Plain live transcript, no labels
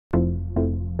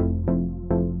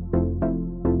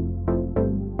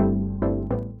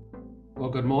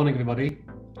good morning, everybody,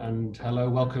 and hello,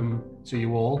 welcome to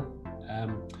you all.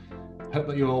 Hope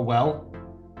that you're all well.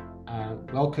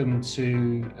 Welcome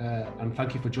to, and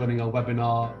thank you for joining our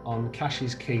webinar on Cash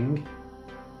is King,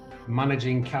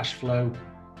 managing cash flow,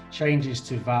 changes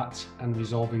to VAT and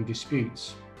resolving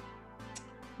disputes.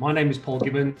 My name is Paul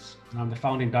Gibbons, and I'm the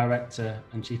founding director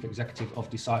and chief executive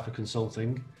of Decipher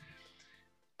Consulting.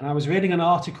 And I was reading an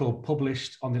article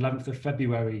published on the 11th of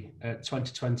February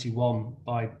 2021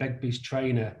 by Begbie's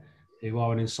Trainer, who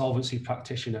are an insolvency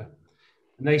practitioner.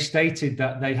 And they stated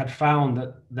that they had found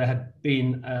that there had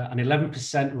been an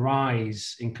 11%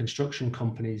 rise in construction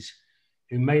companies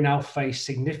who may now face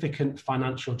significant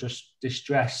financial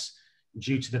distress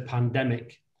due to the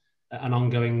pandemic and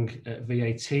ongoing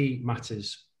VAT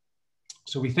matters.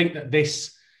 So we think that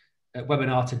this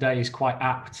webinar today is quite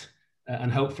apt,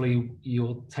 and hopefully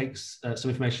you'll take some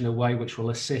information away which will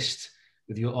assist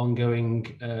with your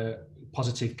ongoing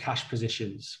positive cash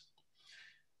positions.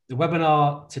 The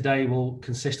webinar today will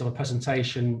consist of a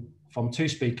presentation from two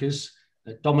speakers.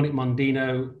 Dominic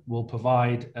Mondino will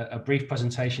provide a brief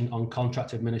presentation on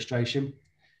contract administration,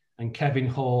 and Kevin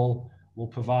Hall will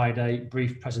provide a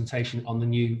brief presentation on the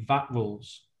new VAT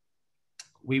rules.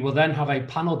 We will then have a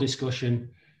panel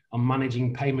discussion on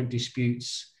managing payment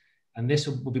disputes, and this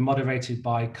will be moderated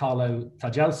by Carlo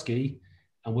Taczalski,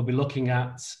 and we'll be looking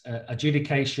at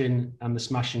adjudication and the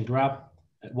smash and grab.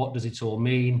 What does it all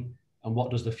mean, and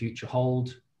what does the future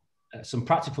hold? Some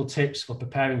practical tips for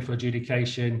preparing for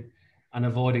adjudication and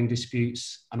avoiding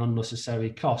disputes and unnecessary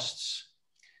costs.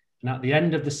 And at the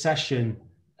end of the session,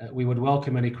 we would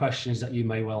welcome any questions that you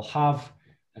may well have.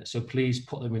 So please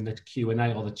put them in the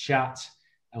Q&A or the chat,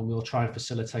 and we'll try and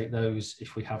facilitate those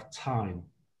if we have time.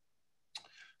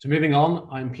 So moving on,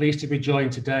 I'm pleased to be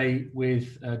joined today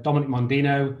with Dominic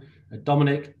Mondino.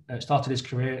 Dominic started his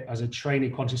career as a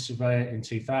trainee quantity surveyor in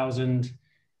 2000,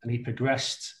 and he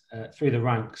progressed through the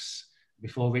ranks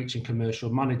before reaching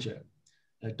commercial manager.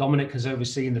 Dominic has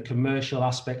overseen the commercial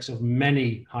aspects of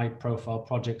many high-profile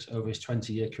projects over his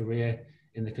 20-year career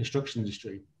in the construction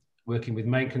industry, working with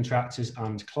main contractors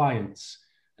and clients.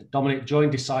 Dominic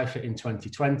joined Decipher in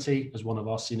 2020 as one of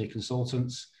our senior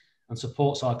consultants and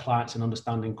supports our clients in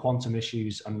understanding quantum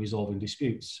issues and resolving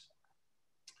disputes.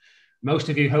 Most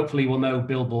of you hopefully will know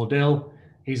Bill Bordill.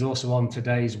 He's also on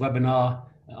today's webinar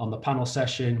on the panel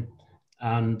session,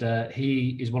 and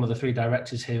he is one of the three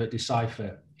directors here at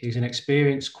Decipher. He's an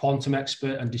experienced quantum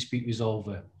expert and dispute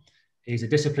resolver. He's a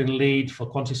discipline lead for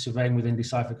quantity surveying within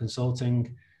Decipher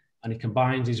Consulting, and he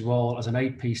combines his role as an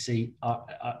APC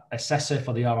assessor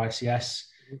for the RICS,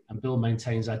 and Bill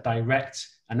maintains a direct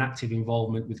and active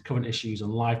involvement with current issues and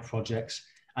live projects,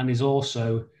 and is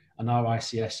also an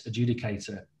RICS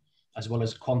adjudicator, as well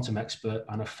as a quantum expert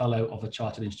and a fellow of the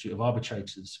Chartered Institute of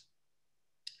Arbitrators.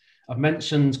 I've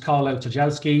mentioned Carlo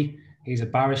Taczalski. He's a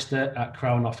barrister at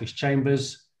Crown Office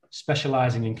Chambers,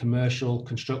 specialising in commercial,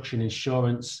 construction,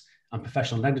 insurance, and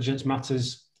professional negligence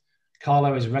matters.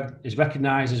 Carlo is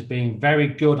recognised as being very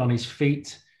good on his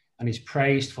feet, and is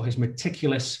praised for his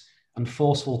meticulous and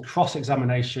forceful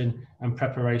cross-examination and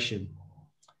preparation.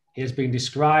 He has been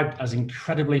described as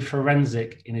incredibly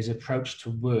forensic in his approach to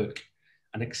work,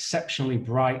 and exceptionally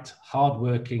bright,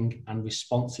 hardworking, and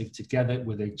responsive, together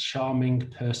with a charming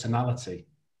personality.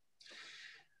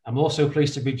 I'm also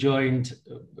pleased to be joined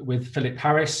with Philip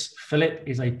Harris. Philip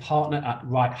is a partner at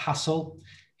Wright Hassall.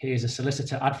 He is a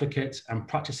solicitor advocate and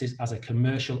practices as a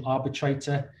commercial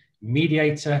arbitrator,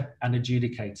 mediator, and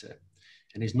adjudicator.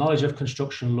 And his knowledge of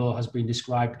construction law has been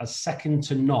described as second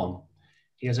to none.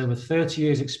 He has over 30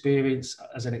 years experience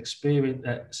as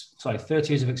 30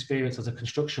 years of experience as a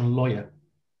construction lawyer.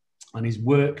 And his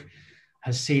work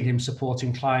has seen him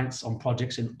supporting clients on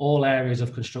projects in all areas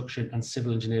of construction and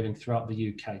civil engineering throughout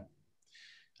the UK.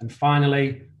 And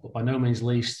finally, but by no means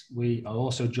least, we are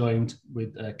also joined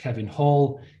with Kevin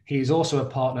Hall. He is also a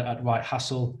partner at Wright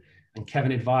Hassall, and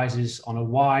Kevin advises on a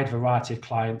wide variety of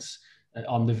clients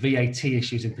on the VAT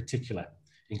issues in particular,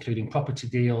 including property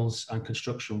deals and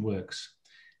construction works.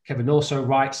 Kevin also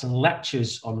writes and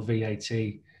lectures on VAT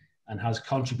and has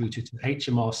contributed to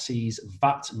HMRC's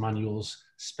VAT manuals,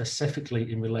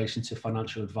 specifically in relation to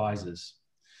financial advisors.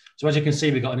 So as you can see,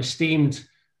 we've got an esteemed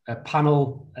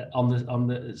panel on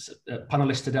the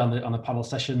panelists today on the panel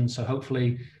session. So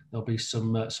hopefully there'll be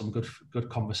some good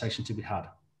conversation to be had.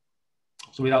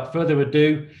 So without further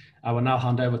ado, I will now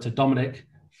hand over to Dominic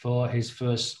for his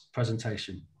first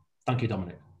presentation. Thank you,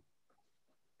 Dominic.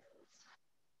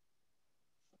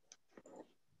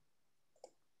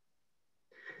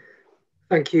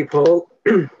 Thank you, Paul,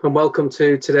 and welcome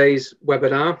to today's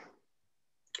webinar,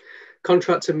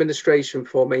 Contract Administration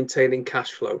for Maintaining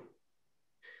Cash Flow.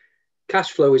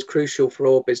 Cash flow is crucial for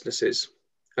all businesses,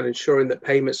 and ensuring that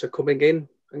payments are coming in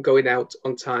and going out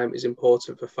on time is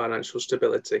important for financial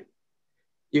stability.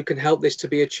 You can help this to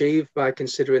be achieved by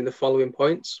considering the following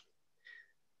points.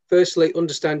 Firstly,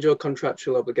 understand your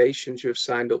contractual obligations you have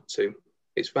signed up to.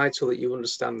 It's vital that you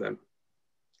understand them.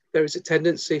 There is a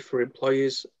tendency for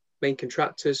employers, main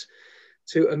contractors,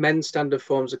 to amend standard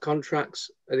forms of contracts,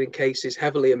 and in cases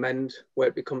heavily amend where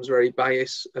it becomes very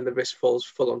biased and the risk falls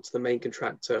full onto the main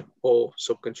contractor or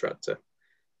subcontractor.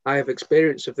 I have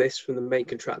experience of this from the main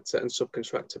contractor and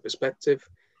subcontractor perspective.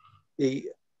 The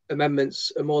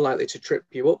amendments are more likely to trip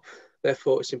you up.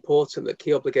 Therefore, it's important that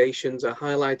key obligations are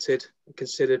highlighted and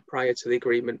considered prior to the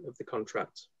agreement of the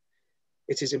contract.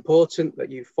 It is important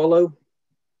that you follow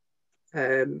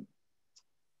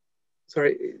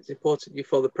it's important you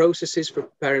follow the processes for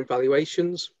preparing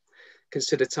valuations,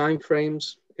 consider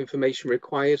timeframes, information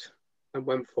required, and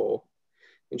when for.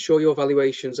 Ensure your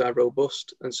valuations are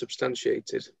robust and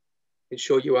substantiated.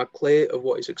 Ensure you are clear of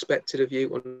what is expected of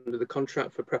you under the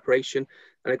contract for preparation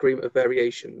and agreement of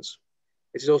variations.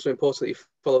 It is also important that you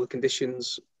follow the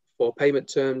conditions for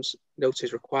payment terms,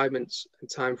 notice requirements, and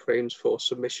timeframes for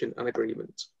submission and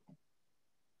agreement.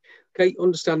 Okay,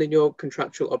 understanding your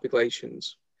contractual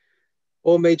obligations.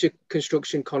 All major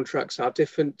construction contracts are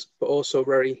different, but also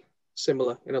very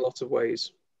similar in a lot of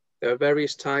ways. There are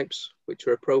various types which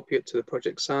are appropriate to the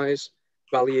project size,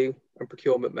 value, and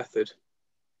procurement method.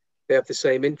 They have the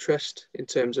same interest in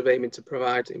terms of aiming to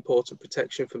provide important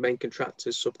protection for main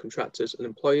contractors, subcontractors, and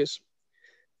employers.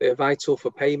 They are vital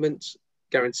for payment,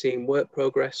 guaranteeing work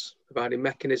progress, providing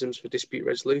mechanisms for dispute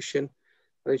resolution,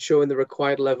 and ensuring the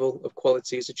required level of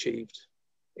quality is achieved.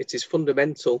 It is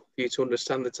fundamental for you to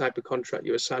understand the type of contract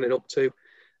you are signing up to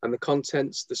and the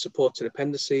contents, the supporting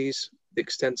appendices, the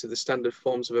extent of the standard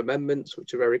forms of amendments,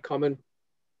 which are very common.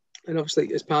 And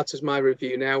obviously, as part of my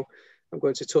review now, I'm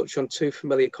going to touch on two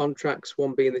familiar contracts,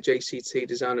 one being the JCT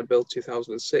Design and Build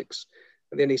 2006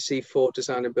 and the NEC 4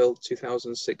 Design and Build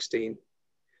 2016.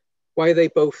 What do they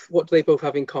both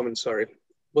have in common, sorry?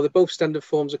 Well, they're both standard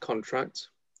forms of contract.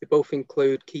 They both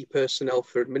include key personnel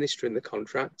for administering the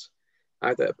contract,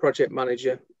 either a project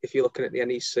manager if you're looking at the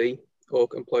NEC or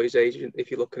employee's agent if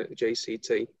you're looking at the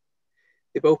JCT.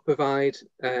 They both provide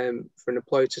for an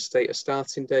employer to state a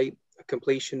starting date, a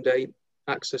completion date,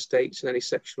 access dates, and any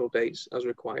sectional dates as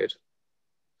required.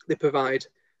 They provide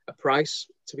a price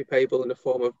to be payable in the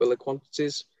form of bill of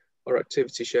quantities or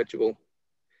activity schedule.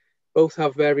 Both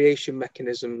have variation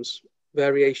mechanisms.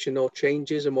 Variation or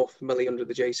changes are more familiar under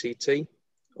the JCT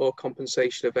or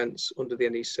compensation events under the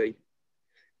NEC.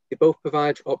 They both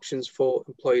provide options for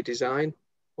employer design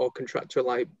or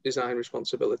contractor-like design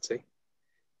responsibility.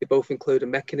 They both include a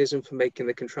mechanism for making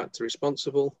the contractor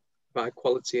responsible by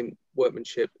quality and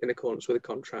workmanship in accordance with the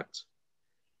contract.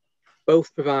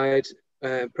 Both provide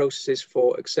processes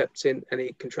for accepting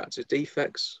any contractor's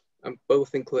defects, and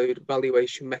both include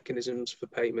valuation mechanisms for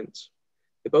payment.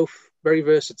 They're both very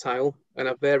versatile and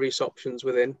have various options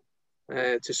within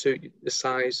to suit the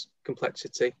size,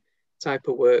 complexity, type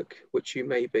of work which you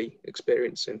may be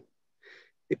experiencing.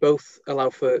 They both allow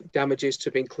for damages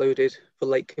to be included for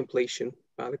late completion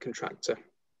by the contractor.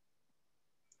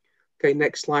 Okay,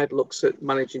 next slide looks at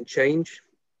managing change,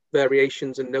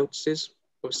 variations and notices.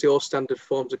 Obviously, all standard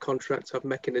forms of contract have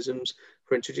mechanisms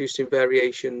for introducing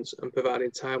variations and providing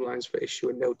timelines for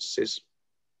issuing notices.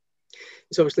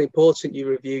 It's obviously important you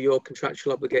review your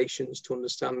contractual obligations to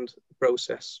understand the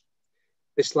process.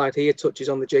 This slide here touches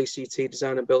on the JCT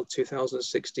Design and Build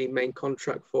 2016 main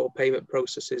contract for payment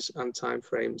processes and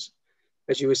timeframes.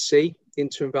 As you will see, the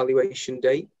interim valuation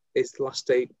date is the last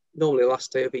day, normally the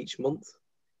last day of each month.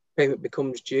 Payment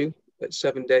becomes due at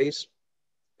 7 days.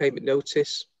 Payment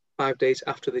notice, 5 days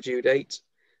after the due date.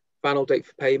 Final date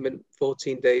for payment,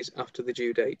 14 days after the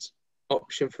due date.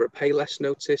 Option for a pay less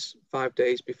notice, 5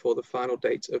 days before the final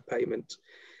date of payment.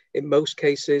 In most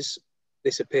cases,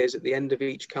 this appears at the end of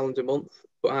each calendar month,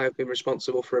 but I have been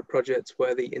responsible for a project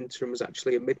where the interim was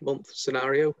actually a mid-month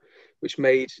scenario, which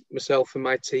made myself and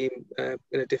my team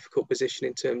in a difficult position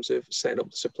in terms of setting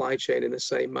up the supply chain in the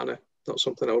same manner. Not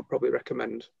something I would probably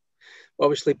recommend.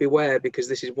 Obviously beware, because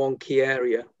this is one key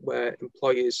area where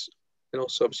employers and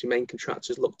also obviously main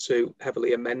contractors look to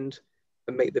heavily amend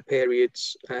and make the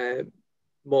periods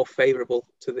more favourable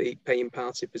to the paying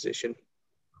party position.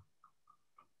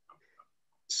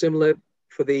 Similar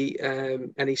for the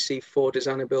NEC 4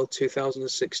 Design and Build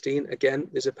 2016, again,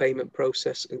 there's a payment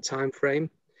process and time frame.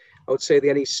 I would say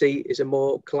the NEC is a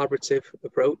more collaborative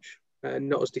approach,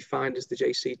 not as defined as the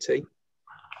JCT.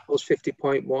 Clause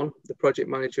 50.1, the project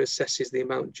manager assesses the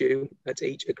amount due at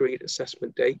each agreed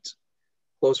assessment date.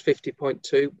 Clause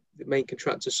 50.2, the main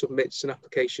contractor submits an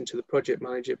application to the project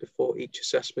manager before each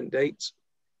assessment date.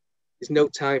 There's no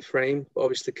time frame, but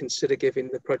obviously consider giving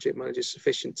the project manager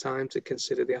sufficient time to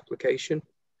consider the application.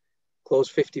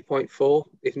 Clause 50.4,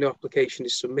 if no application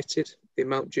is submitted, the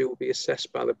amount due will be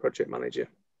assessed by the project manager.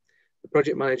 The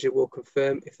project manager will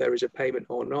confirm if there is a payment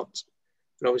or not.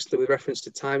 And obviously with reference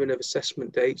to timing of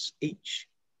assessment dates,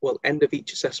 end of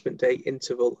each assessment date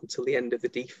interval until the end of the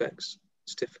defects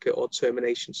certificate or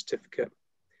termination certificate.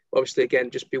 Obviously,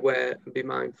 again, just beware and be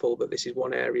mindful that this is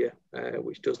one area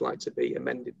which does like to be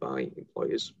amended by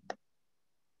employers.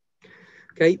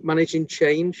 Okay, managing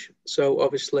change. So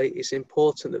obviously it's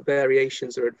important that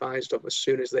variations are advised of as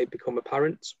soon as they become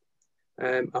apparent.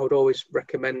 I would always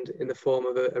recommend in the form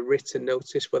of a written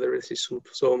notice, whether this is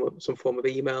some form of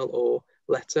email or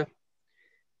letter.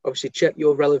 Obviously, check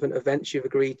your relevant events you've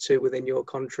agreed to within your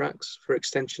contracts for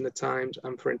extension of times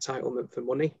and for entitlement for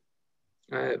money.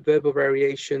 Verbal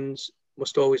variations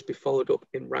must always be followed up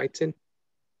in writing.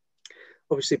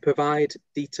 Obviously, provide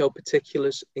detailed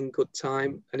particulars in good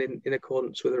time and in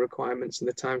accordance with the requirements and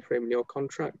the time frame in your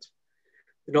contract.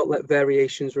 Do not let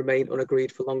variations remain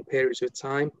unagreed for long periods of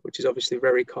time, which is obviously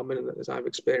very common, as I've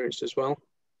experienced as well.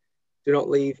 Do not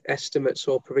leave estimates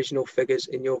or provisional figures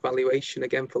in your valuation,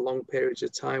 again, for long periods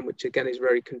of time, which again is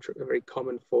very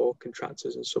common for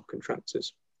contractors and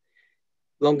subcontractors.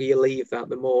 The longer you leave that,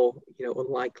 the more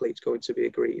unlikely it's going to be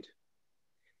agreed.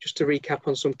 Just to recap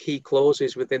on some key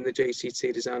clauses within the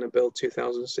JCT Design and Build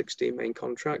 2016 main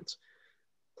contract.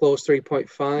 Clause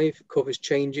 3.5 covers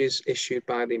changes issued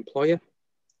by the employer.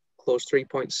 Clause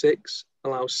 3.6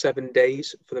 allows 7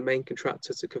 days for the main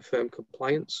contractor to confirm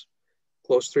compliance.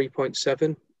 Clause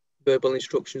 3.7, verbal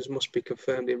instructions must be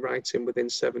confirmed in writing within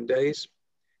 7 days.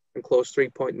 And clause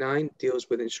 3.9 deals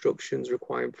with instructions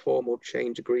requiring formal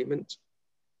change agreement.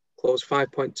 Clause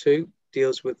 5.2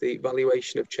 deals with the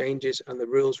valuation of changes and the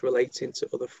rules relating to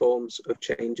other forms of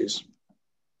changes.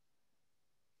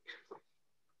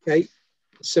 Okay,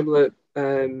 similar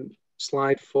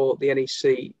slide for the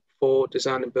NEC for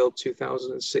Design and Build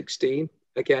 2016.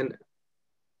 Again,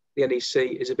 the NEC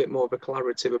is a bit more of a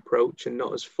collaborative approach and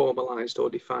not as formalised or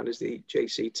defined as the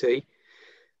JCT.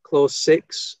 Clause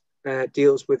 6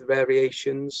 deals with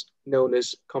variations known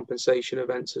as compensation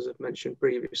events, as I've mentioned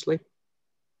previously.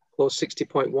 Clause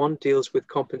 60.1 deals with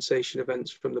compensation events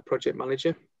from the project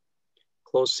manager.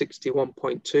 Clause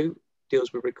 61.2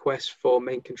 deals with requests for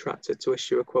main contractor to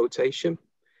issue a quotation.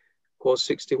 Clause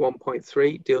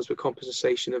 61.3 deals with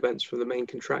compensation events from the main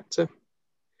contractor.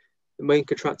 The main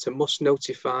contractor must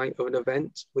notify of an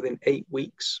event within 8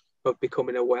 weeks of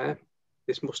becoming aware.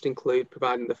 This must include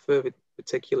providing the further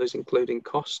particulars, including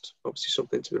cost, obviously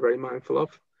something to be very mindful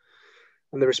of.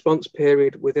 And the response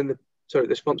period within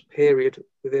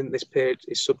this period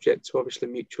is subject to obviously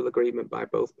mutual agreement by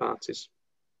both parties.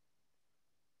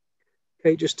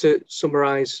 Okay, just to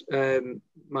summarise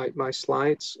my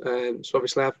slides. So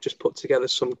obviously I've just put together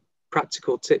some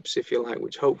practical tips, if you like,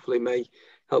 which hopefully may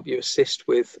help you assist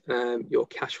with your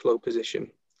cash flow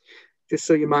position. Just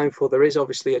so you're mindful, there is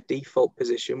obviously a default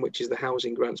position, which is the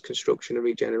Housing Grants Construction and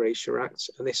Regeneration Act.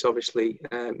 And this obviously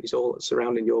is all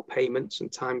surrounding your payments and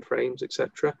timeframes,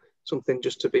 etc. Something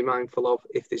just to be mindful of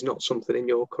if there's not something in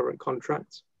your current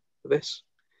contract for this.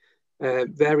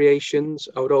 Variations,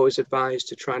 I would always advise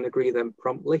to try and agree them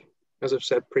promptly. As I've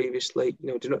said previously,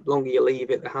 the longer you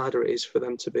leave it, the harder it is for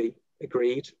them to be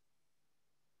agreed.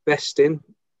 Vesting,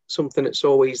 something that's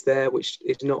always there, which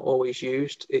is not always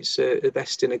used. It's a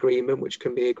vesting agreement, which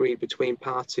can be agreed between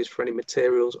parties for any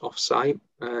materials off-site.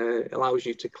 It allows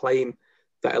you to claim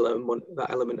that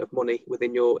element of money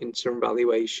within your interim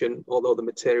valuation, although the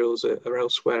materials are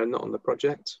elsewhere and not on the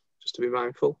project, just to be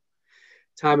mindful.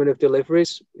 Timing of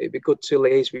deliveries, it'd be good to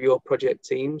liaise with your project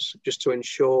teams just to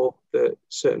ensure that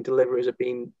certain deliveries are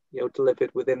being delivered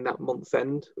within that month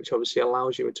end, which obviously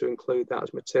allows you to include that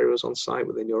as materials on site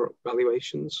within your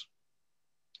valuations.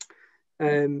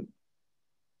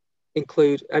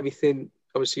 Include everything,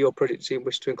 obviously your project team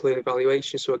wish to include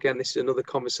evaluation. So again, this is another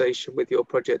conversation with your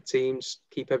project teams.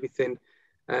 Keep everything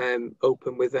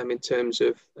open with them in terms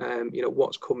of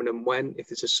what's coming and when. If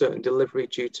there's a certain delivery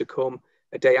due to come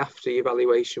a day after your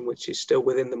evaluation, which is still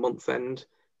within the month end,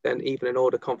 then even an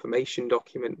order confirmation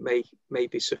document may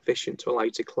be sufficient to allow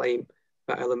you to claim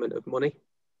that element of money.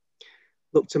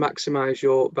 Look to maximise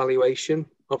your valuation.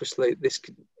 Obviously, this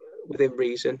within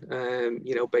reason,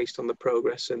 based on the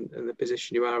progress and the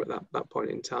position you are at that point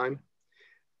in time.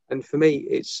 And for me,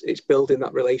 it's building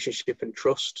that relationship and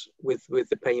trust with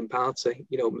the paying party.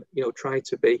 Try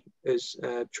to be as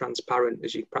transparent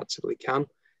as you practically can.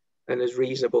 and as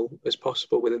reasonable as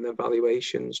possible within their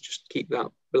valuations. Just keep that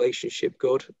relationship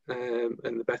good,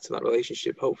 and the better that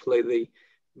relationship, hopefully the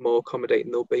more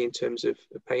accommodating they'll be in terms of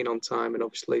paying on time and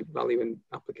obviously valuing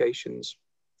applications.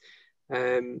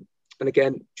 And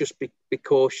again, just be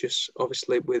cautious,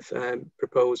 obviously, with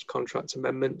proposed contract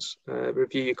amendments.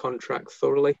 Review your contract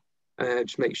thoroughly.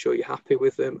 Just make sure you're happy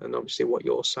with them and obviously what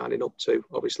you're signing up to.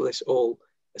 Obviously, this all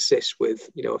assists with,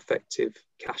 effective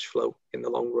cash flow in the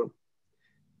long run.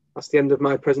 That's the end of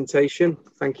my presentation.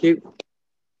 Thank you.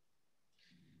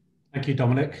 Thank you,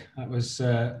 Dominic. That was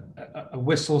a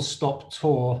whistle-stop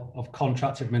tour of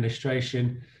contract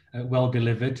administration, well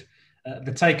delivered.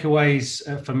 The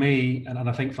takeaways for me, and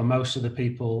I think for most of the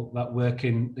people that work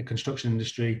in the construction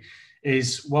industry,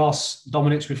 is whilst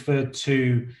Dominic's referred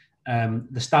to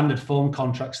the standard form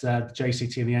contracts there, the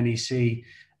JCT and the NEC,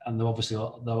 and there obviously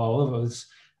there are others,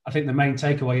 I think the main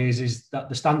takeaway is that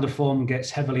the standard form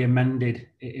gets heavily amended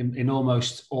in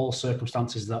almost all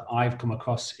circumstances that I've come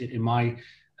across in my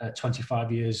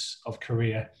 25 years of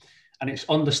career. And it's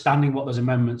understanding what those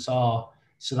amendments are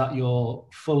so that you're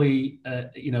fully,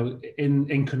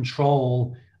 in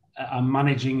control and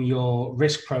managing your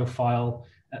risk profile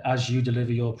as you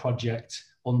deliver your project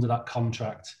under that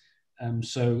contract.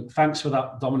 So thanks for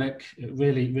that, Dominic.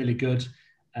 Really, really good.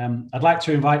 I'd like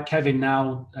to invite Kevin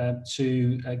now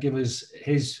to give us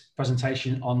his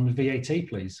presentation on VAT,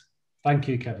 please. Thank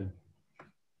you, Kevin.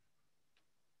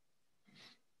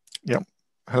 Yeah.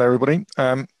 Hello, everybody.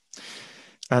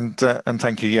 And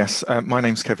thank you. Yes, my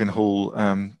name's Kevin Hall.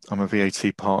 I'm a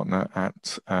VAT partner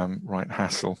at Wright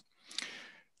Hassall.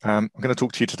 I'm going to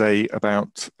talk to you today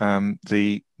about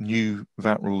the new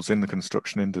VAT rules in the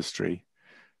construction industry,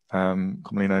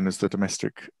 commonly known as the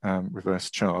domestic reverse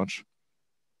charge.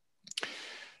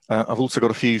 I've also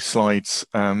got a few slides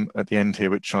at the end here,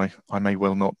 which I may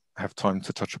well not have time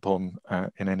to touch upon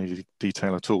in any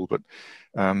detail at all, but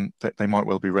they might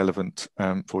well be relevant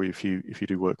for you if you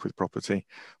do work with property.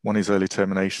 One is early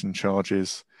termination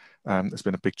charges. There's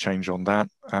been a big change on that,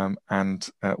 and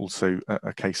also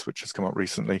a case which has come up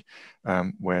recently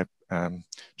where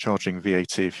charging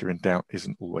VAT if you're in doubt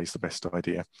isn't always the best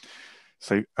idea.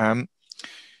 So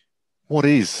what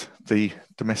is the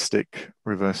domestic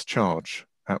reverse charge?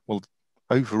 Well,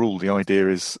 overall, the idea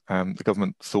is the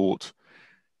government thought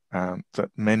that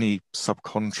many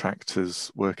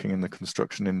subcontractors working in the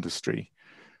construction industry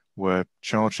were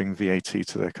charging VAT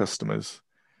to their customers,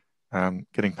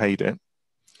 getting paid it,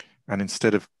 and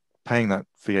instead of paying that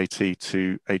VAT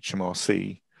to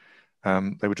HMRC,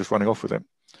 they were just running off with it.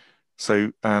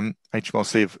 So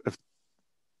HMRC have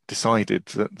decided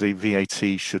that the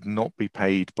VAT should not be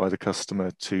paid by the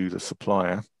customer to the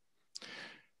supplier.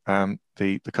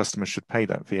 The customer should pay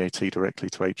that VAT directly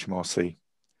to HMRC.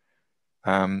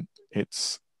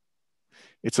 It's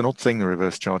an odd thing, the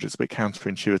reverse charge. It's a bit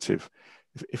counterintuitive.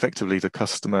 Effectively, the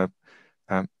customer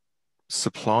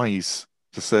supplies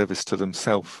the service to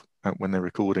themselves when they're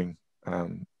recording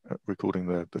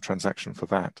the transaction for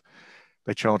VAT.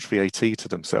 They charge VAT to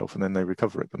themselves and then they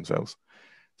recover it themselves.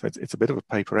 So it's a bit of a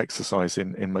paper exercise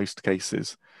in most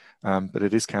cases, but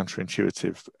it is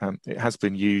counterintuitive. It has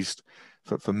been used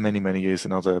for many years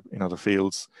in other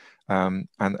fields, and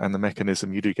the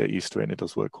mechanism, you do get used to it and it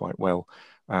does work quite well.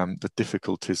 The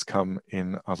difficulties come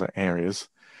in other areas.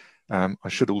 I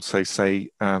should also say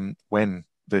when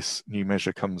this new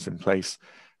measure comes in place,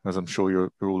 as I'm sure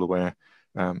you're all aware,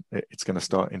 it's going to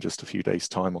start in just a few days'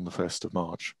 time on the 1st of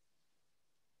March.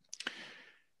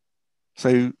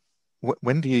 So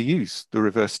when do you use the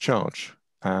reverse charge?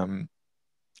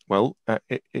 Well,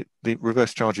 the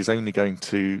reverse charge is only going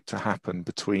to happen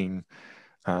between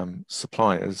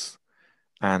suppliers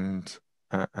and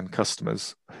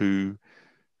customers who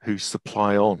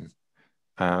supply on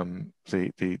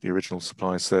the original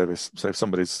supplier service. So if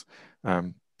somebody's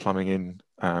plumbing in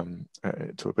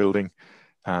to a building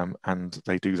and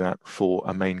they do that for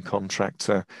a main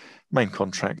contractor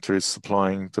is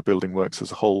supplying the building works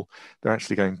as a whole, they're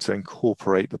actually going to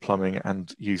incorporate the plumbing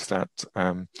and use that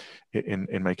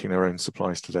in making their own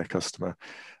supplies to their customer.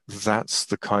 That's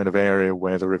the kind of area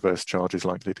where the reverse charge is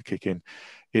likely to kick in.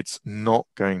 It's not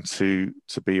going to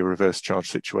be a reverse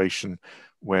charge situation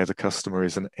where the customer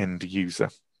is an end user.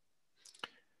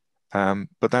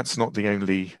 But that's not the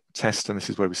only test, and this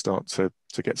is where we start to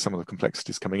get some of the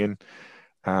complexities coming in.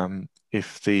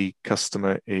 If the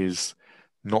customer is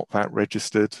not VAT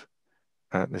registered,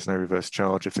 there's no reverse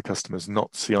charge. If the customer is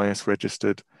not CIS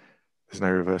registered, there's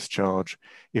no reverse charge.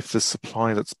 If the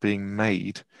supply that's being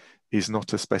made is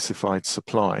not a specified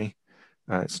supply,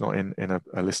 it's not in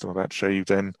a list I'm about to show you,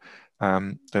 then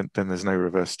there's no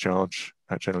reverse charge,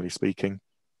 generally speaking.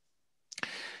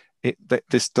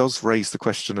 this does raise the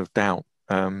question of doubt.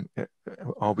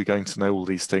 Are we going to know all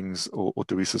these things, or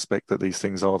do we suspect that these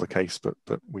things are the case, but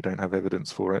we don't have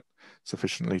evidence for it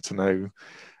sufficiently to know?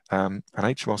 And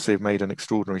HMRC have made an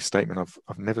extraordinary statement.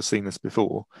 I've never seen this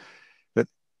before, that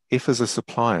if as a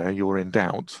supplier you're in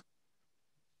doubt,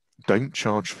 don't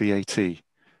charge VAT,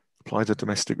 apply the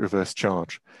domestic reverse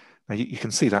charge. Now you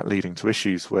can see that leading to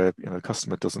issues where the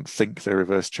customer doesn't think they're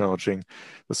reverse charging,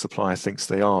 the supplier thinks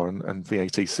they are, and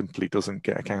VAT simply doesn't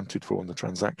get accounted for in the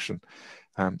transaction.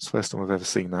 It's the first time I've ever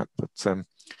seen that, but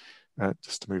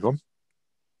just to move on.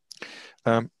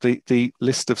 The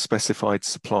list of specified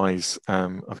supplies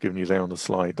I've given you there on the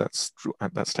slide, that's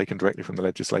taken directly from the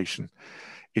legislation.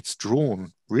 It's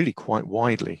drawn really quite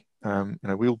widely.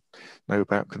 We all know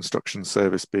about construction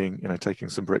service being, taking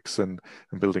some bricks and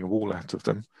building a wall out of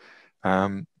them.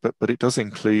 But it does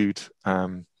include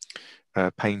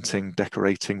painting,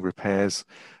 decorating, repairs,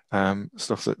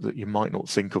 stuff that you might not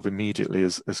think of immediately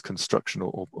as construction,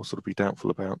 or sort of be doubtful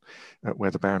about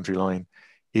where the boundary line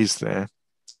is there.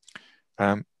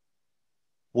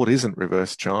 What isn't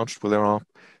reverse charged? Well, there are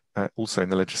also in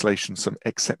the legislation some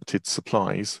accepted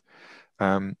supplies.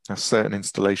 Now certain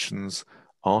installations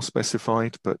are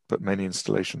specified, but many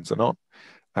installations are not.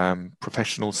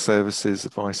 Professional services,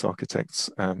 advice, architects,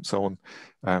 so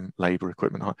on, labour,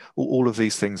 equipment, all of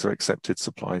these things are accepted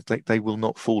supplies. They will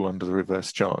not fall under the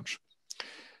reverse charge.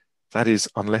 That is,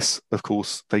 unless, of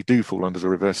course, they do fall under the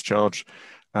reverse charge,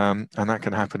 and that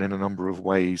can happen in a number of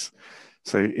ways.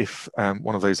 So if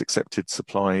one of those accepted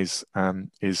supplies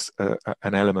is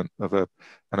an element of an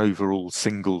overall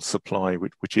single supply,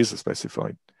 which is a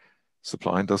specified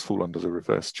supply and does fall under the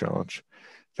reverse charge,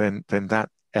 then that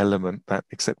element, that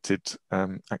accepted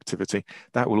activity,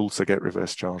 that will also get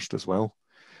reverse charged as well.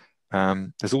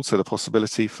 There's also the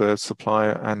possibility for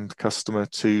supplier and customer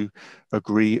to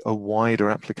agree a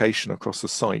wider application across the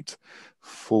site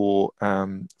for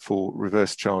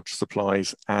reverse charge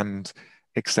supplies and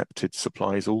accepted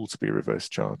supplies all to be reverse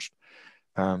charged.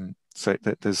 So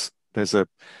there's an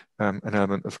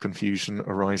element of confusion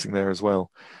arising there as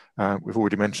well. We've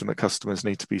already mentioned that customers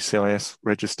need to be CIS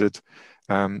registered.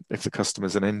 If the customer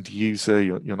is an end user,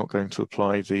 you're not going to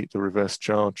apply the reverse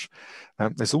charge.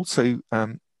 There's also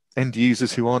end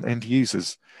users who aren't end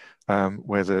users,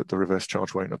 where the reverse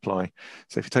charge won't apply.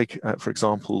 So if you take, for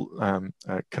example,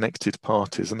 connected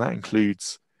parties, and that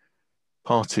includes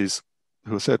parties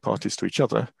who are third parties to each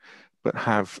other, but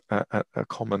have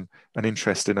an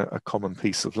interest in a common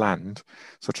piece of land,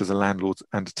 such as a landlord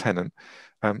and a tenant,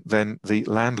 then the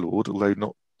landlord, although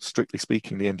not strictly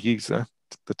speaking the end user,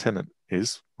 the tenant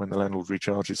is, when the landlord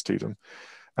recharges to them,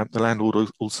 the landlord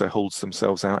also holds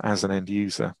themselves out as an end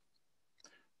user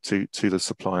to the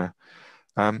supplier.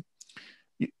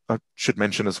 I should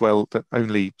mention as well that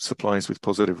only supplies with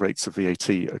positive rates of VAT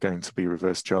are going to be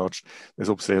reverse charged. There's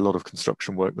obviously a lot of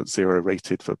construction work that's zero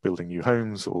rated for building new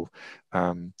homes, or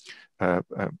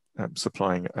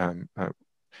supplying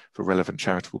for relevant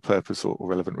charitable purpose or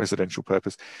relevant residential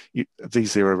purpose.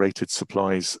 These zero rated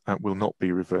supplies will not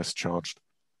be reverse charged.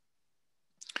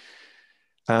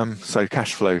 So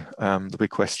cash flow, the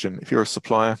big question. If you're a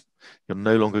supplier, you're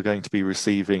no longer going to be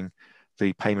receiving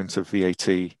the payment of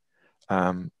VAT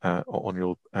on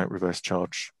your reverse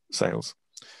charge sales.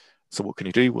 So what can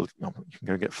you do? Well, you can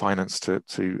go and get finance to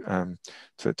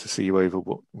see you over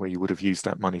where you would have used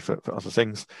that money for other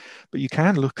things. But you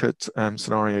can look at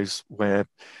scenarios where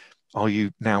are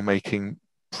you now making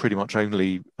pretty much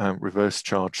only reverse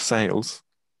charge sales,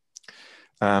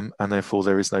 and therefore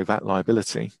there is no VAT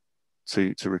liability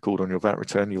to record on your VAT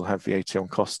return. You'll have VAT on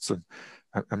costs, and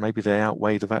maybe they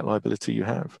outweigh the VAT liability you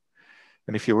have.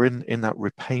 And if you're in that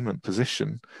repayment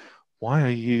position, why are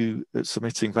you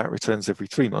submitting VAT returns every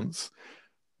 3 months?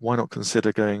 Why not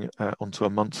consider going onto a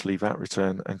monthly VAT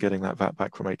return and getting that VAT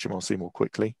back from HMRC more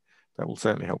quickly? That will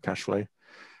certainly help cash flow.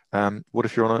 What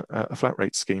if you're on a flat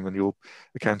rate scheme and you're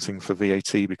accounting for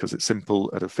VAT because it's simple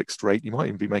at a fixed rate? You might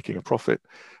even be making a profit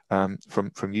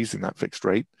from using that fixed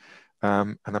rate,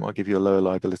 and that might give you a lower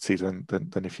liability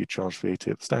than if you charge VAT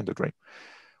at the standard rate.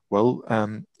 Well,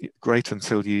 great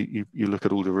until you look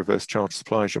at all the reverse charge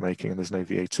supplies you're making and there's no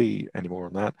VAT anymore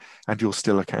on that, and you're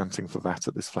still accounting for VAT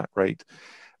at this flat rate.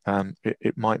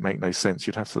 It might make no sense.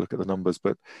 You'd have to look at the numbers,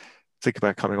 but think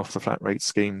about coming off the flat rate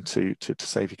scheme to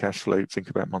save your cash flow. Think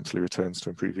about monthly returns to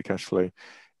improve your cash flow.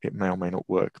 It may or may not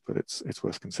work, but it's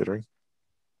worth considering.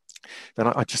 Then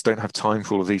I just don't have time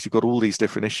for all of these. You've got all these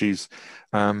different issues.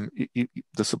 The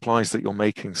supplies that you're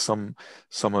making, some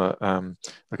are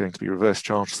going to be reverse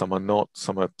charged, some are not.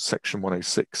 Some are Section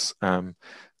 106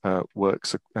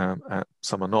 works,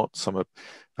 some are not. Some are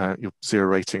you're zero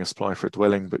rating a supply for a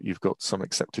dwelling, but you've got some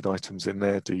accepted items in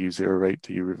there. Do you zero rate?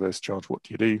 Do you reverse charge? What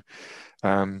do you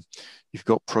do? You've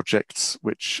got projects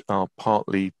which are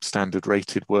partly standard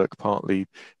rated work, partly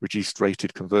reduced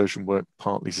rated conversion work,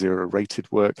 partly zero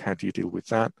rated work. How do you deal with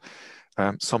that?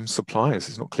 Some suppliers,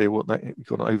 it's not clear what that, you've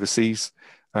got overseas,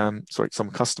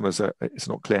 some customers, it's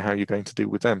not clear how you're going to deal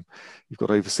with them. You've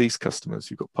got overseas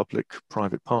customers, you've got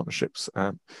public-private partnerships,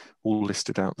 all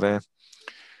listed out there.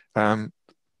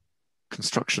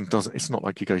 Construction doesn't, it's not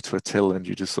like you go to a till and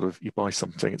you just you buy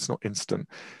something, it's not instant.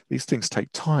 These things take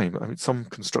time. I mean, some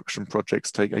construction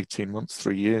projects take 18 months,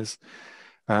 3 years.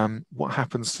 What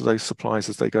happens to those supplies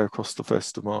as they go across the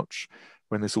 1st of March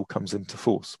when this all comes into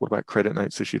force? What about credit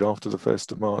notes issued after the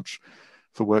 1st of March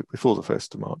for work before the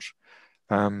 1st of March?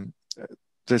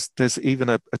 There's even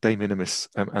a de minimis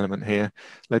element here.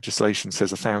 Legislation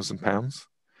says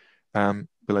 £1,000.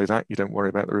 Below that, you don't worry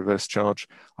about the reverse charge.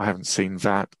 I haven't seen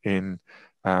that in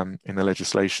the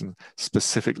legislation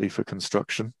specifically for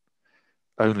construction,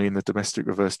 only in the domestic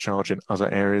reverse charge in other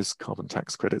areas, carbon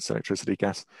tax credits, electricity,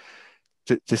 gas.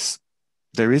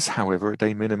 There is, however, a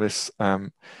de minimis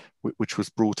which was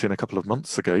brought in a couple of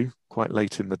months ago, quite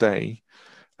late in the day,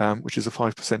 which is a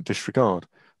 5% disregard,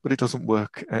 but it doesn't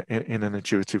work in an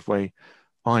intuitive way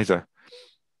either.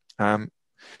 So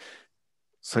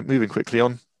moving quickly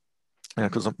on,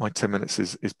 because my 10 minutes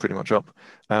is pretty much up.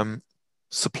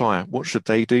 Supplier, what should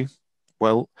they do?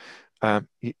 Well,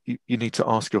 you need to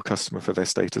ask your customer for their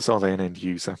status. Are they an end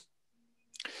user?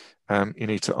 You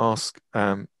need to ask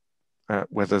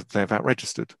whether they're VAT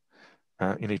registered.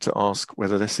 You need to ask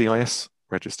whether they're CIS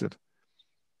registered.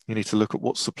 You need to look at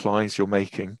what supplies you're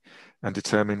making and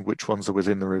determine which ones are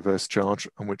within the reverse charge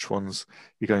and which ones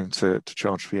you're going to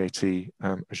charge VAT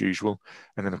as usual.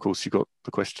 And then, of course, you've got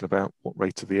the question about what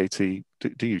rate of VAT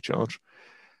do you charge?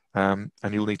 And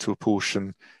you'll need to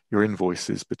apportion your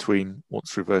invoices between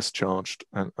what's reverse charged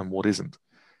and what isn't.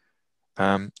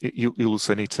 You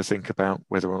also need to think about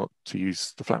whether or not to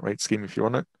use the flat rate scheme if you're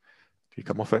on it. Do you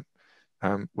come off it?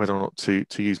 Whether or not to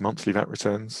use monthly VAT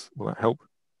returns, will that help?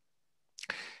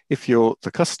 If you're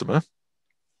the customer,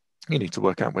 you need to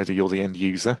work out whether you're the end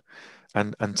user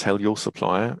and tell your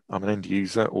supplier, I'm an end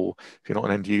user, or if you're not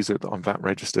an end user, I'm VAT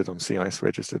registered, I'm CIS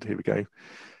registered, here we go.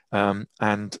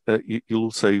 You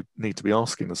also need to be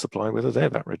asking the supplier whether they're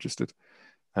VAT registered,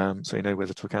 so you know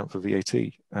whether to account for VAT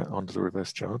under the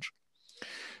reverse charge.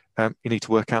 You need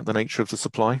to work out the nature of the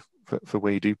supply for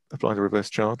where you do apply the reverse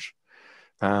charge,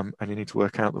 and you need to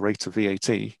work out the rate of VAT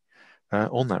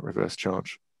on that reverse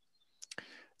charge.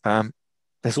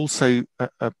 There's also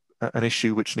an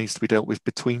issue which needs to be dealt with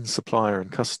between supplier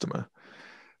and customer,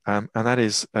 and that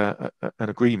is an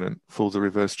agreement for the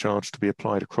reverse charge to be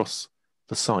applied across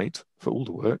the site for all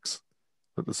the works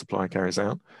that the supplier carries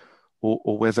out,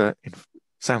 or whether, it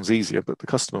sounds easier, but the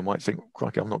customer might think,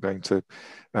 crikey, I'm not going to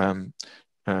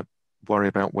worry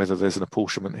about whether there's an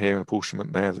apportionment here, an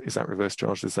apportionment there, is that reverse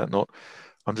charged, is that not?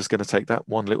 I'm just going to take that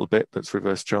one little bit that's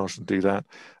reverse charged and do that,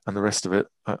 and the rest of it,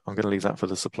 I'm going to leave that for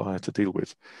the supplier to deal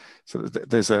with. So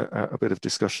there's a bit of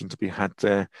discussion to be had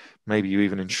there. Maybe you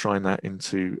even enshrine that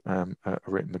into a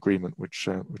written agreement, which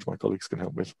my colleagues can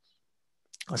help with.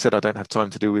 I said I don't have time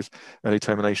to deal with early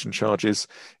termination charges.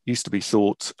 It used to be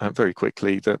thought very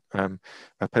quickly that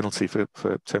a penalty for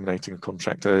terminating a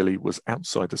contract early was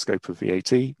outside the scope of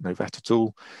VAT, no VAT at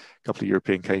all. A couple of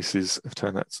European cases have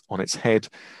turned that on its head.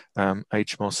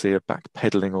 HMRC are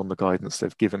backpedaling on the guidance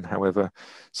they've given, however.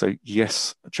 So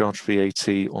yes, charge VAT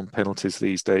on penalties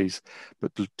these days,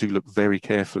 but do look very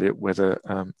carefully at whether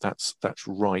that's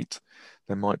right.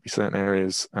 There might be certain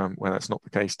areas where that's not the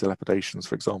case. Dilapidations,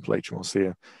 for example, HMRC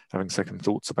are having second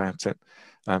thoughts about it.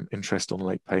 Interest on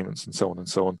late payments and so on and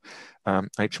so on.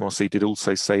 HMRC did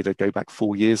also say they'd go back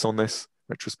 4 years on this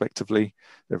retrospectively.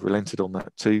 They've relented on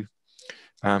that too.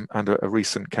 And a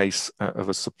recent case of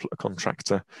a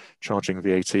contractor charging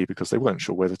VAT because they weren't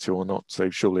sure whether to or not. So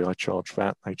surely I charge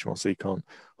VAT. HMRC can't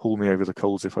haul me over the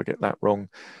coals if I get that wrong.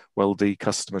 Well, the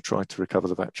customer tried to recover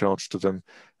the VAT charge to them.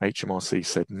 HMRC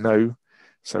said no.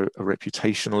 So a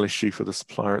reputational issue for the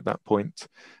supplier at that point.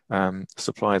 The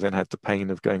supplier then had the pain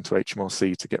of going to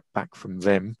HMRC to get back from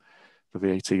them the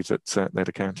VAT that they'd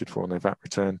accounted for on their VAT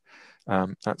return.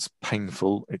 That's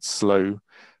painful, it's slow.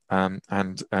 And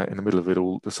in the middle of it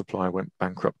all, the supplier went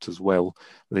bankrupt as well,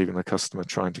 leaving the customer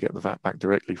trying to get the VAT back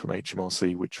directly from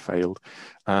HMRC, which failed.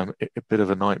 A bit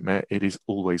of a nightmare. It is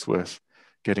always worth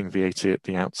getting VAT at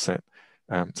the outset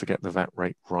to get the VAT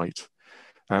rate right.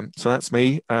 So that's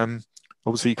me.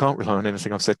 obviously you can't rely on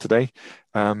anything I've said today.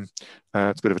 It's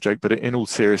a bit of a joke, but in all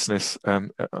seriousness,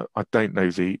 I don't know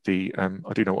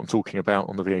I do know what I'm talking about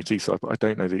on the VAT side, but I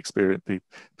don't know the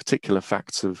particular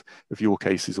facts of your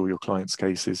cases or your clients'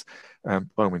 cases. By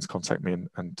all means, contact me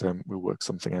and we'll work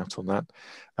something out on that.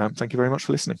 Thank you very much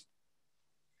for listening.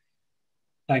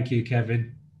 Thank you,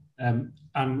 Kevin.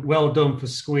 And well done for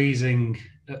squeezing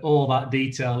all that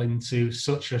detail into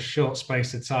such a short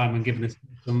space of time and giving us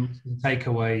some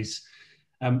takeaways.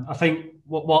 I think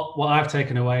what I've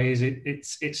taken away is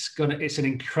it's an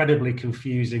incredibly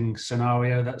confusing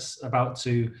scenario that's about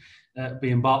to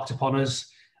be embarked upon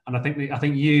us, and I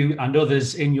think you and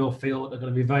others in your field are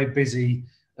going to be very busy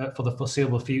for the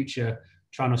foreseeable future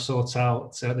trying to sort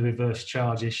out the reverse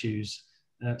charge issues.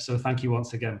 So thank you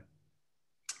once again.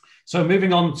 So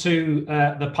moving on to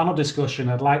the panel discussion,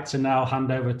 I'd like to now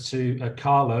hand over to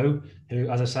Carlo, who,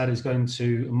 as I said, is going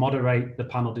to moderate the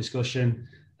panel discussion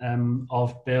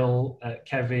of Bill,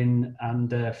 Kevin,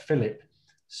 and Philip.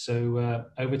 So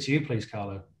over to you, please,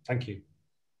 Carlo. Thank you.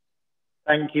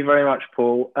 Thank you very much,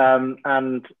 Paul.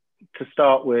 And to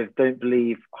start with, don't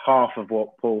believe half of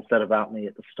what Paul said about me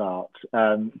at the start.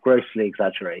 Grossly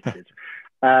exaggerated.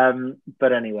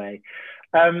 But anyway.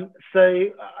 So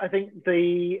I think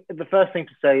the first thing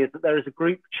to say is that there is a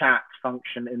group chat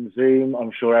function in Zoom.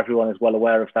 I'm sure everyone is well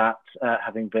aware of that,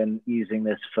 having been using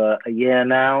this for a year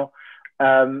now.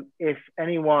 If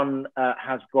anyone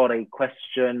has got a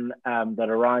question that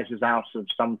arises out of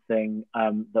something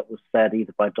that was said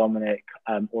either by Dominic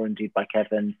or indeed by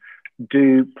Kevin,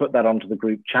 do put that onto the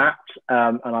group chat,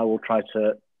 and I will try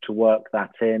to work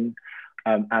that in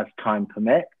as time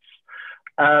permits.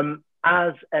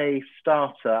 As a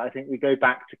starter, I think we go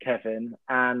back to Kevin,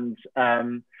 and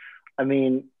I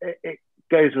mean, it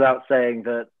goes without saying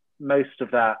that most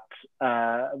of that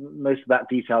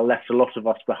detail left a lot of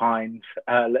us behind,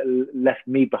 left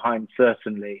me behind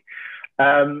certainly.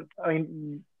 I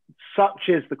mean, such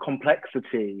is the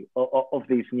complexity of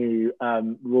these new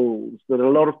rules that a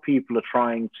lot of people are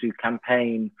trying to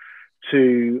campaign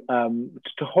to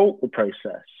halt the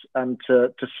process and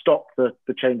to stop the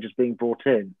changes being brought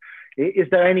in. Is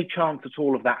there any chance at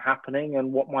all of that happening,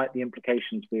 and what might the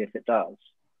implications be if it does?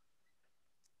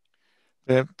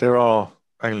 There are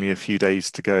only a few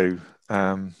days to go.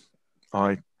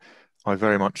 I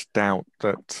very much doubt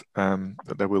that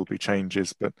that there will be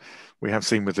changes, but we have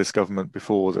seen with this government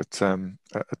before that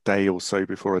a day or so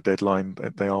before a deadline,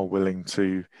 they are willing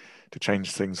to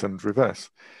change things and reverse.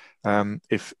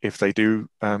 If they do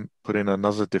put in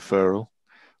another deferral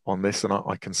on this, and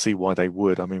I can see why they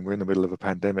would. I mean, we're in the middle of a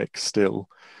pandemic still,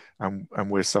 and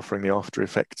we're suffering the after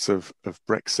effects of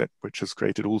Brexit, which has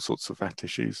created all sorts of VAT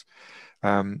issues.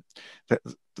 The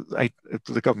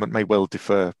government may well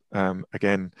defer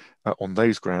again on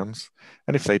those grounds,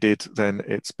 and if they did, then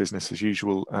it's business as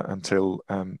usual until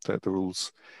the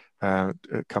rules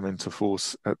come into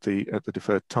force at the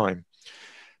deferred time.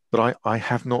 But I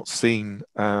have not seen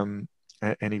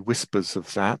any whispers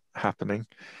of that happening.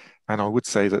 And I would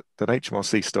say that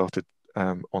HMRC started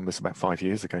on this about 5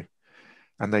 years ago,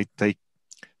 and the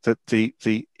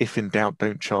if in doubt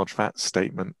don't charge VAT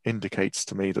statement indicates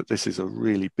to me that this is a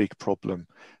really big problem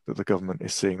that the government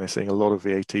is seeing. They're seeing a lot of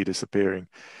VAT disappearing,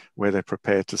 where they're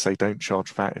prepared to say don't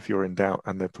charge VAT if you're in doubt,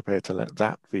 and they're prepared to let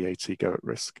that VAT go at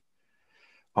risk.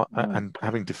 And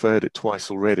having deferred it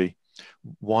twice already,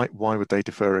 why would they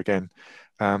defer again?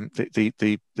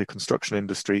 The construction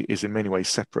industry is in many ways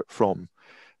separate from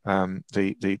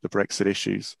the Brexit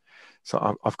issues.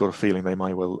 So I've got a feeling they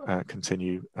may well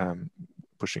continue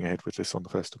pushing ahead with this on the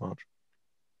 1st of March.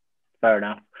 Fair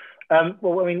enough.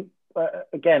 Well, I mean,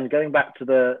 again, going back to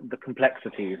the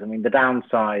complexities, I mean, the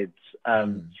downsides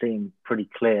seem pretty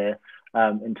clear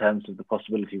in terms of the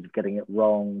possibilities of getting it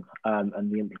wrong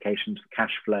and the implications for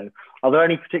cash flow. Are there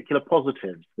any particular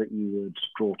positives that you would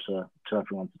draw to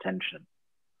everyone's attention?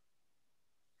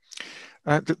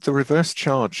 The reverse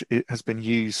charge, it has been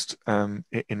used in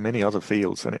many other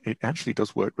fields, and it actually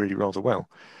does work really rather well.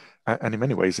 And in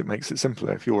many ways, it makes it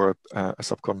simpler. If you're a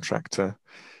subcontractor,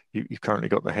 you've currently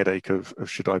got the headache of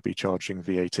should I be charging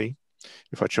VAT?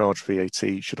 If I charge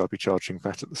VAT, should I be charging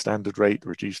VAT at the standard rate, the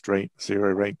reduced rate,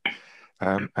 zero rate?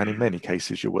 And in many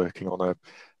cases, you're working on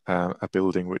a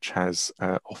building which has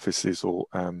offices or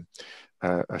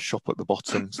a shop at the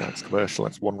bottom, so that's commercial,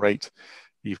 that's one rate.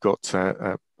 You've got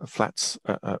flats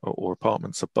or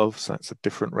apartments above, so that's a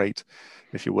different rate.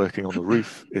 If you're working on the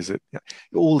roof, is it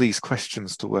all these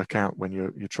questions to work out when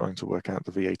you're trying to work out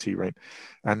the VAT rate?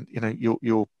 And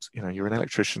you're an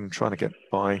electrician trying to get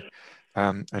by,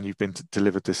 and you've been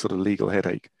delivered this sort of legal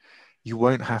headache. You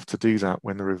won't have to do that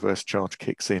when the reverse charge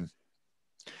kicks in.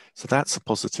 So that's a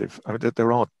positive. I mean,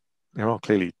 there are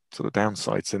clearly sort of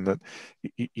downsides in that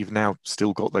you've now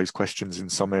still got those questions in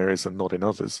some areas and not in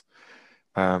others,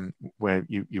 where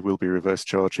you will be reverse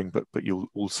charging, but you'll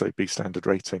also be standard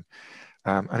rating.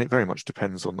 And it very much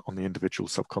depends on the individual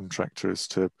subcontractor as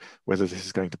to whether this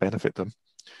is going to benefit them,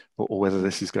 or whether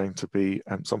this is going to be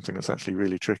something that's actually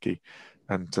really tricky.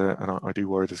 And I do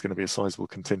worry there's going to be a sizable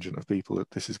contingent of people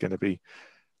that this is going to be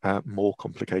more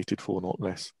complicated for, not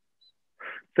less.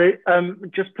 So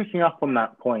just picking up on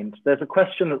that point, there's a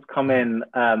question that's come in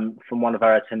from one of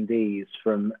our attendees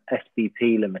from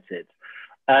SBP Limited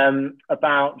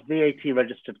about VAT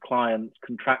registered clients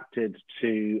contracted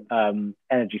to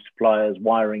energy suppliers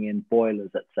wiring in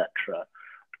boilers, etc.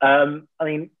 I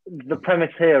mean, the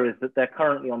premise here is that they're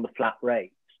currently on the flat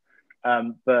rate,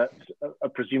 but are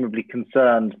presumably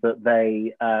concerned that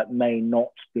they may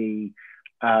not be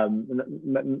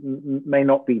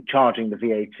charging the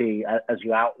VAT as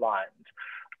you outlined.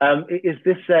 Is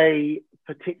this a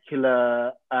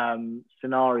particular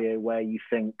scenario where you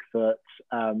think that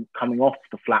coming off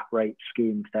the flat rate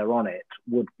scheme, if they're on it,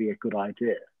 would be a good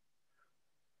idea?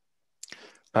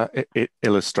 It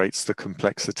illustrates the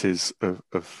complexities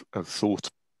of thought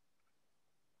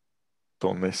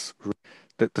on this.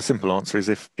 The simple answer is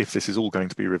if this is all going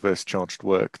to be reverse charged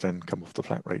work, then come off the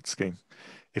flat rate scheme.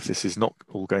 If this is not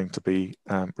all going to be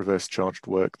reverse charged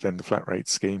work, then the flat rate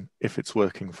scheme. If it's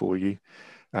working for you,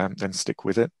 then stick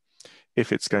with it.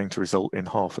 If it's going to result in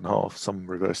half and half, some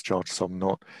reverse charge, some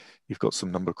not, you've got some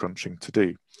number crunching to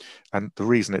do. And the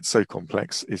reason it's so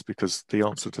complex is because the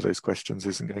answer to those questions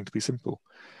isn't going to be simple.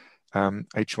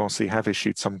 HMRC have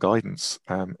issued some guidance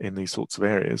in these sorts of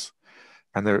areas,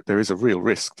 and there is a real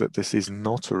risk that this is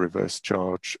not a reverse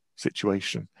charge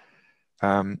situation.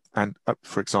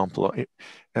 For example,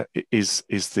 is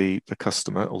the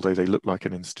customer, although they look like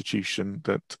an institution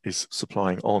that is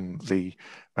supplying on the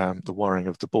wiring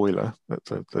of the boiler,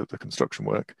 the construction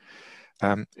work,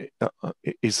 are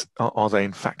they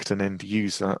in fact an end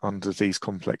user under these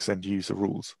complex end user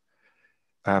rules?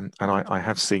 And I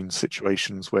have seen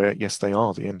situations where, yes, they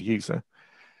are the end user.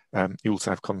 You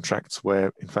also have contracts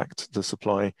where, in fact, the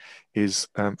supply is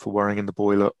for wiring in the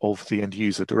boiler of the end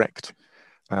user direct.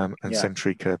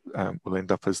 Centrica will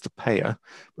end up as the payer,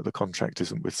 but the contract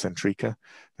isn't with Centrica.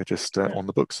 They're just on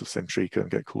the books of Centrica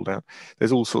and get called out.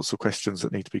 There's all sorts of questions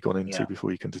that need to be gone into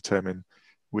before you can determine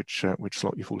which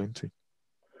slot you fall into.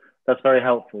 That's very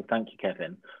helpful. Thank you,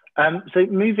 Kevin. So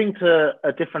moving to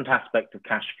a different aspect of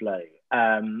cash flow,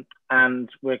 and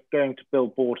we're going to Bill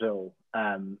Bordill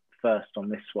first on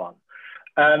this one.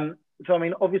 So, I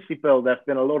mean, obviously, Bill, there's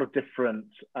been a lot of different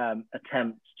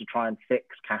attempts to try and fix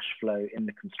cash flow in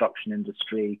the construction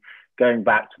industry, going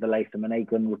back to the Latham and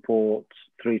Egan report,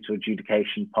 through to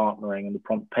adjudication partnering and the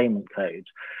prompt payment code.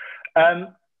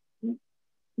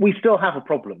 We still have a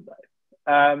problem,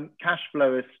 though. Cash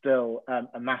flow is still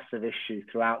a massive issue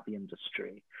throughout the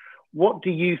industry. What do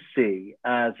you see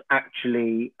as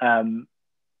actually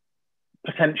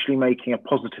potentially making a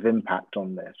positive impact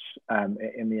on this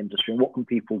in the industry, and what can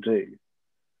people do?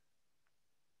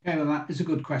 Okay, well, that is a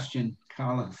good question,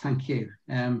 Carlo. Thank you.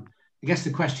 I guess the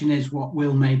question is, what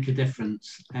will make a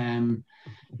difference?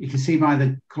 You can see by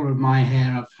the colour of my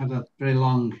hair, I've had a very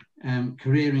long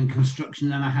career in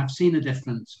construction, and I have seen a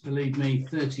difference. Believe me,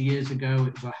 30 years ago,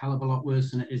 it was a hell of a lot worse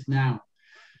than it is now.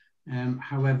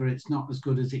 However, it's not as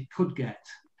good as it could get.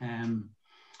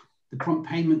 The prompt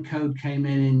payment code came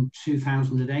in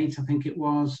 2008, I think it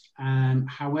was.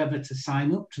 However, to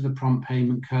sign up to the prompt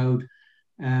payment code,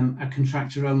 a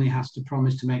contractor only has to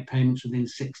promise to make payments within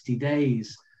 60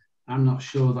 days. I'm not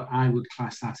sure that I would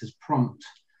class that as prompt.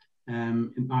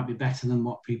 It might be better than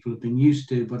what people have been used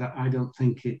to, but I don't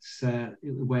think it's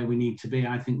where we need to be.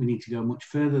 I think we need to go much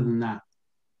further than that.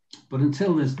 But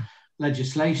until there's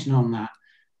legislation on that,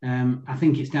 I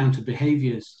think it's down to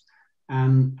behaviours.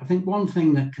 And I think one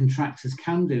thing that contractors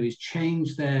can do is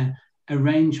change their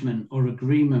arrangement or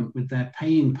agreement with their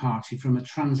paying party from a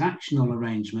transactional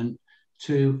arrangement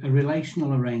to a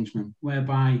relational arrangement,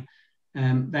 whereby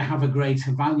they have a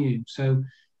greater value. So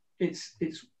it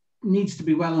needs to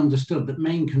be well understood that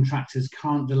main contractors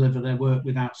can't deliver their work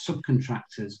without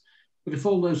subcontractors. But if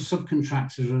all those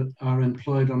subcontractors are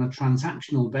employed on a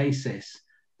transactional basis,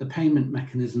 the payment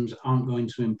mechanisms aren't going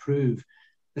to improve.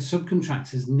 The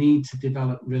subcontractors need to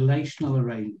develop relational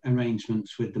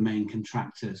arrangements with the main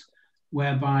contractors,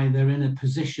 whereby they're in a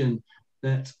position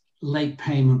that late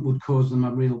payment would cause them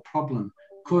a real problem,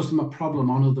 cause them a problem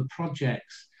on other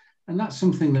projects. And that's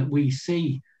something that we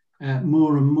see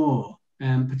more and more,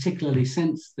 particularly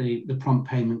since the prompt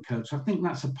payment code. So I think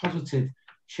that's a positive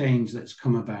change that's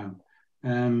come about.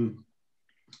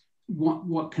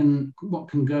 what can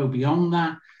go beyond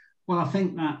that? Well, I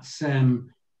think that's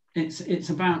it's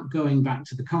about going back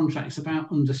to the contract. It's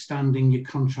about understanding your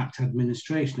contract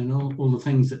administration and all the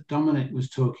things that Dominic was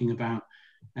talking about,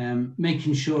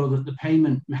 making sure that the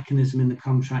payment mechanism in the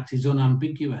contract is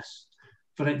unambiguous.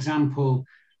 For example,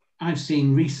 I've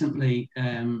seen recently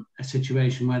a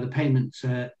situation where the payment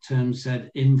terms said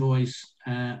invoice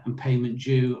and payment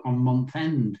due on month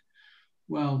end.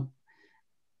 Well,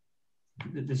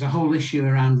 there's a whole issue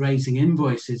around raising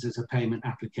invoices as a payment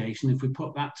application. If we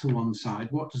put that to one side,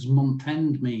 what does month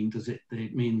end mean? Does it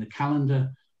mean the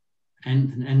calendar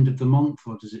end of the month,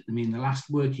 or does it mean the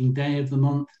last working day of the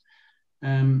month?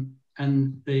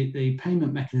 And the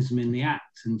payment mechanism in the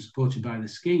Act and supported by the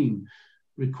scheme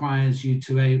requires you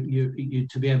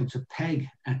to be able to peg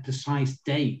a precise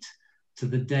date to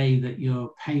the day that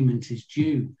your payment is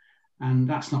due. And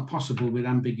that's not possible with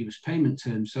ambiguous payment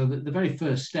terms. So the very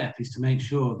first step is to make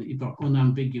sure that you've got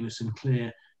unambiguous and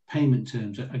clear payment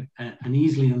terms, an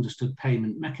easily understood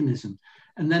payment mechanism,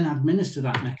 and then administer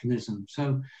that mechanism.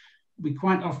 So we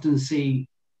quite often see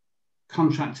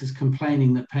contractors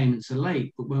complaining that payments are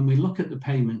late, but when we look at the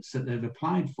payments that they've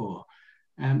applied for,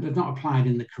 they've not applied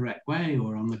in the correct way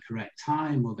or on the correct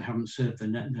time, or they haven't served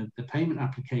the payment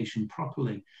application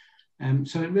properly.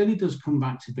 So it really does come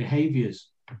back to behaviours.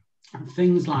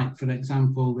 Things like, for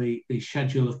example, the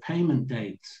schedule of payment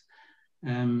dates.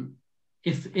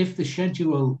 If the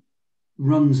schedule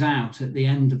runs out at the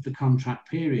end of the contract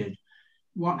period,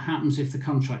 what happens if the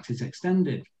contract is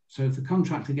extended? So if the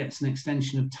contractor gets an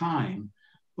extension of time,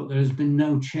 but there has been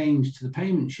no change to the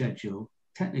payment schedule,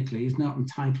 technically he's not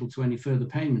entitled to any further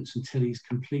payments until he's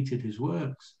completed his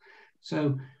works.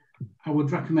 So I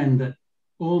would recommend that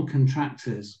all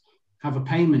contractors have a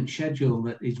payment schedule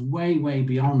that is way, way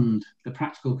beyond the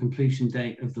practical completion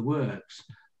date of the works,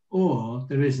 or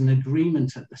there is an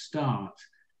agreement at the start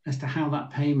as to how that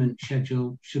payment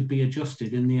schedule should be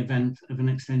adjusted in the event of an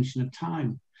extension of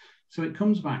time. So it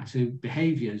comes back to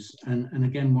behaviours and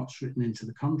again, what's written into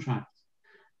the contract.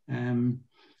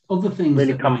 Other things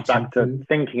really comes back to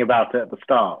thinking about it at the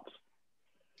start.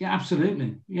 Yeah,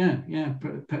 absolutely. Yeah.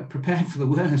 Prepare for the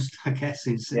worst, I guess,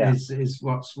 is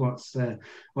what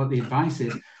the advice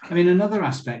is. I mean, another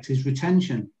aspect is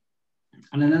retention,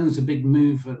 and I know there's a big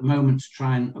move at the moment to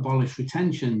try and abolish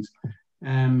retentions.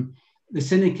 The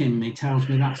cynic in me tells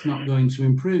me that's not going to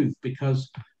improve, because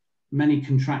many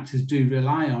contractors do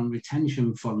rely on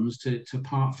retention funds to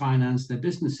part finance their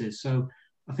businesses. So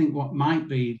I think what might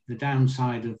be the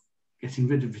downside of getting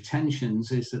rid of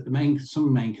retentions is that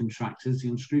some main contractors, the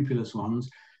unscrupulous ones,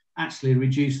 actually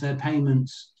reduce their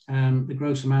payments, the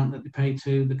gross amount that they pay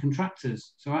to the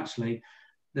contractors. So actually,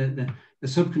 the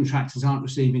subcontractors aren't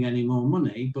receiving any more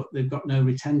money, but they've got no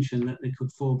retention that they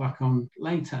could fall back on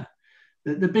later.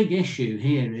 The big issue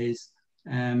here is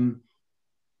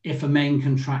if a main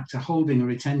contractor holding a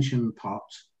retention pot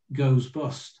goes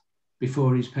bust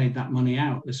before he's paid that money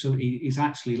out, so he's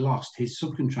actually lost his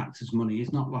subcontractor's money,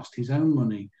 he's not lost his own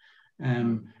money.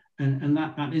 And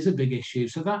that is a big issue.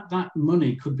 So that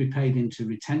money could be paid into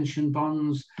retention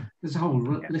bonds. There's a whole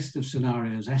list of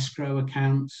scenarios, escrow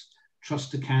accounts,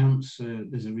 trust accounts,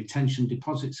 there's a retention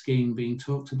deposit scheme being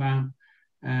talked about.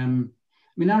 I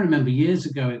mean, I remember years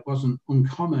ago, it wasn't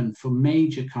uncommon for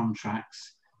major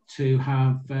contracts to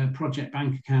have project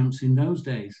bank accounts in those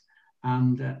days.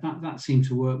 And that seemed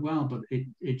to work well, but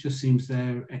it just seems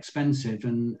they're expensive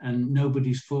and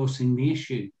nobody's forcing the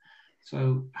issue.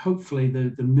 So hopefully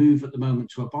the move at the moment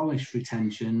to abolish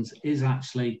retentions is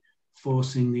actually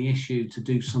forcing the issue to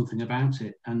do something about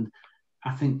it. And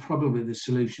I think probably the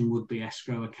solution would be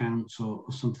escrow accounts or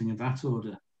something of that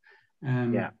order.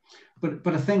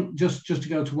 But I think just to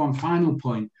go to one final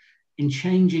point, in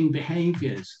changing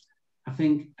behaviours, I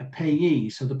think a payee,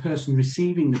 so the person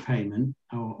receiving the payment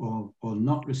or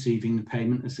not receiving the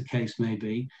payment, as the case may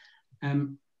be,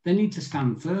 they need to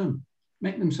stand firm,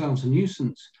 make themselves a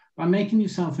nuisance. By making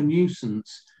yourself a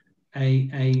nuisance,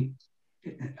 a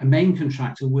main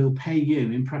contractor will pay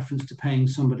you in preference to paying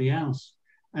somebody else.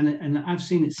 And I've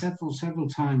seen it several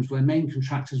times where main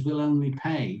contractors will only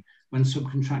pay when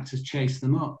subcontractors chase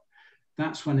them up.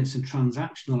 That's when it's a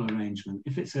transactional arrangement.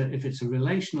 If it's a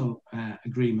relational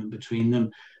agreement between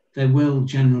them, they will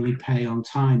generally pay on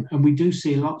time. And we do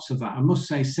see lots of that. I must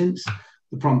say, since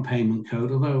the Prompt Payment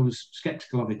Code, although I was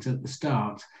sceptical of it at the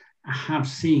start, I have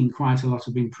seen quite a lot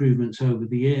of improvements over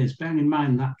the years. Bearing in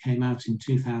mind that came out in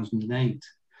 2008.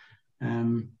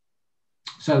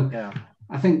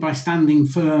 I think by standing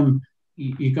firm,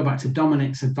 you go back to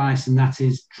Dominic's advice, and that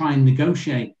is try and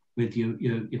negotiate with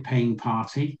your paying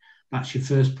party. That's your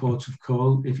first port of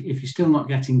call. If you're still not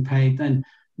getting paid, then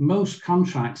most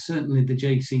contracts, certainly the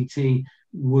JCT,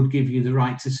 would give you the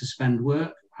right to suspend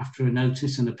work after a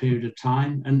notice and a period of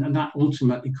time, and that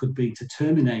ultimately could be to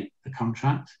terminate the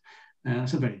contract.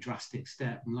 That's a very drastic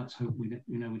step, and let's hope we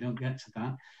don't get to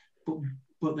that.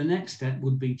 But the next step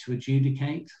would be to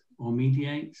adjudicate or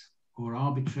mediate or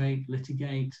arbitrate,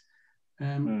 litigate,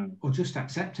 or just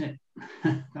accept it.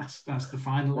 That's the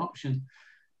final option.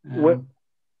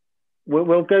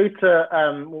 We'll go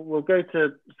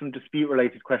to some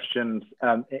dispute-related questions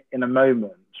in a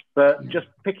moment. But just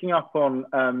picking up on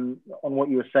what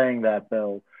you were saying there,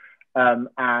 Bill,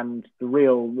 and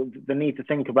the need to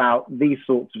think about these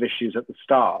sorts of issues at the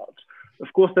start.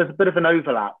 Of course, there's a bit of an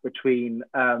overlap between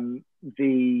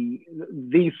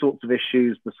these sorts of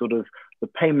issues, the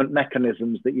payment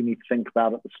mechanisms that you need to think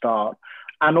about at the start,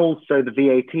 and also the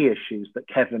VAT issues that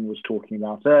Kevin was talking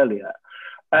about earlier.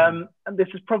 And this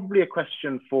is probably a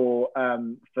question for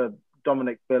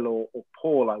Dominic, Bill, or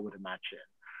Paul, I would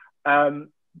imagine.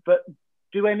 But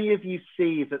do any of you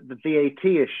see that the VAT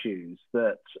issues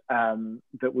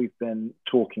that we've been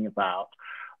talking about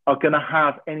are going to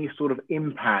have any sort of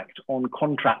impact on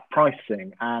contract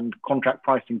pricing and contract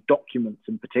pricing documents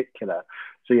in particular?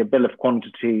 So your bill of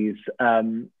quantities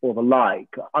or the like.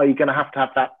 Are you going to have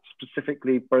that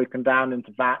specifically broken down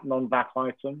into VAT, non-VAT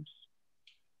items?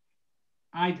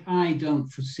 I don't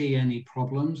foresee any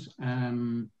problems.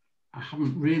 I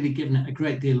haven't really given it a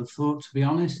great deal of thought, to be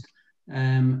honest,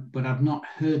 but I've not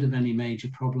heard of any major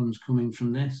problems coming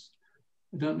from this.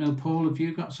 I don't know, Paul, have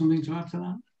you got something to add to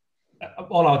that?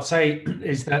 All I would say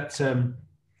is that,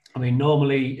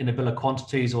 normally in a bill of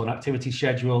quantities or an activity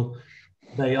schedule,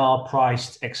 they are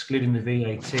priced excluding the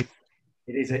VAT.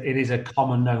 It is a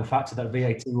common known factor that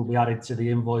VAT will be added to the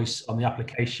invoice on the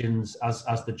applications as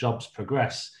the jobs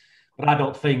progress. But I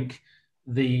don't think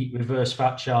the reverse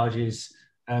VAT charges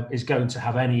is going to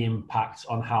have any impact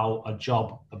on how a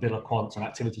bill of quants, an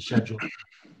activity schedule, is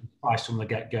priced from the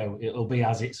get-go. It'll be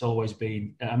as it's always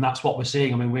been, and that's what we're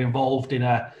seeing. We're involved in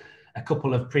a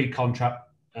couple of pre-contract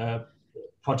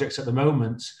projects at the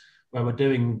moment where we're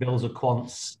doing bills of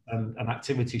quants and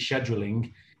activity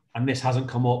scheduling, and this hasn't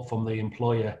come up from the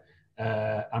employer.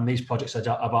 And these projects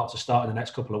are about to start in the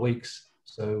next couple of weeks.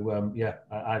 So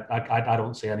I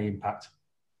don't see any impact.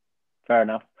 Fair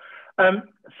enough.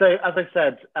 So as I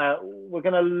said, we're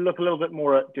going to look a little bit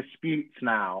more at disputes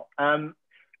now.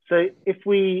 So if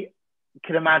we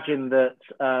can imagine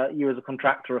that you as a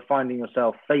contractor are finding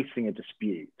yourself facing a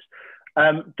dispute,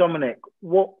 Dominic,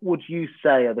 what would you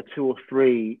say are the 2 or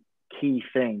 3 key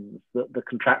things that the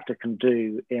contractor can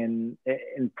do in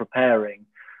preparing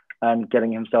and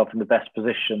getting himself in the best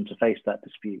position to face that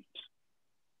dispute?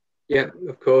 Yeah,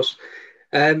 of course.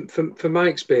 From my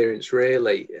experience,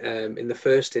 really, in the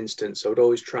first instance, I would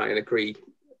always try and agree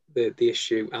the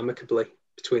issue amicably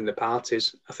between the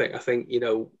parties. I think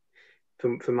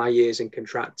from my years in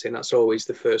contracting, that's always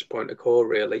the first point of call,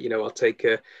 really. I'll take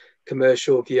a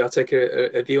commercial view, I'll take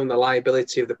a view on the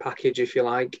liability of the package, if you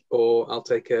like, or I'll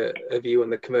take a view on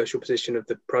the commercial position of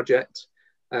the project.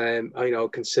 I'll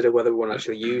consider whether we want to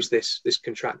actually use this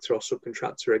contractor or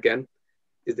subcontractor again.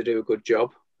 Did they do a good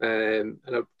job? And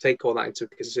I'll take all that into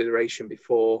consideration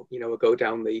before, I go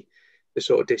down the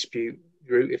sort of dispute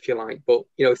route, if you like. But,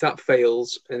 if that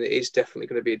fails, and it is definitely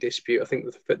going to be a dispute, I think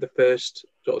the first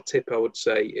sort of tip I would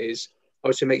say is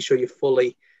obviously make sure you're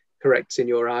fully correct in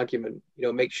your argument.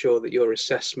 Make sure that your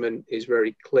assessment is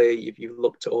very clear. You've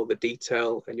looked at all the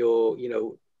detail and you're,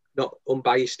 not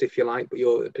unbiased, if you like, but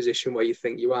you're in a position where you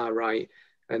think you are right.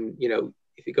 And,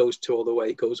 if it goes all the way,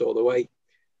 it goes all the way.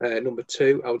 Number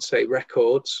 2, I would say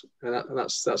records, and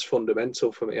that's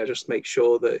fundamental for me. I just make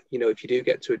sure that, if you do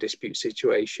get to a dispute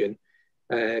situation,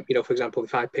 for example,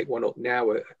 if I pick one up now,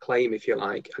 a claim, if you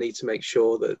like, I need to make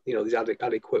sure that, there's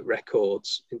adequate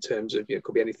records in terms of, it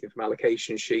could be anything from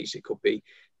allocation sheets, it could be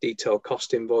detailed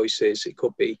cost invoices, it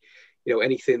could be,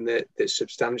 anything that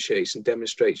substantiates and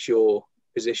demonstrates your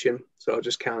position. So I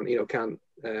just can't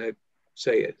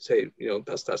say,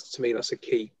 that's to me, that's a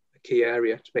key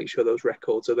area to make sure those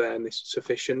records are there and it's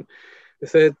sufficient.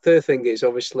 The third thing is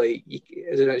obviously,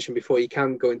 as I mentioned before, you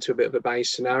can go into a bit of a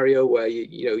biased scenario where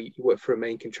you work for a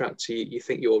main contractor, you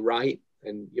think you're right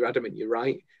and you're adamant you're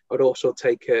right. I'd also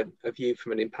take a view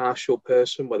from an impartial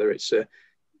person, whether it's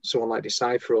someone like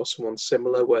Decipher or someone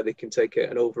similar, where they can take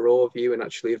an overall view and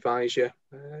actually advise you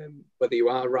whether you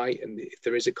are right and if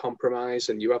there is a compromise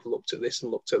and you have looked at this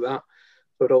and looked at that.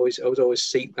 I would always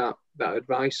seek that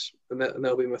advice, and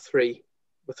that'll be my three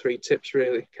tips,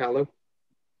 really, Carlo.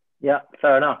 Yeah,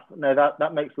 fair enough. No,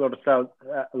 that makes a lot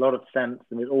of sense,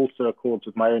 and it also accords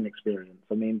with my own experience.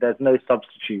 There's no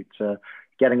substitute to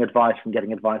getting advice and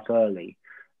getting advice early.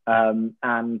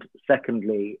 And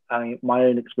secondly, my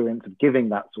own experience of giving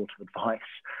that sort of advice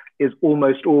is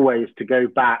almost always to go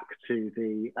back to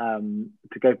the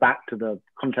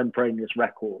contemporaneous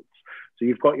records. So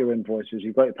you've got your invoices,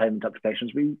 you've got your payment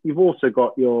applications, but you've also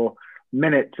got your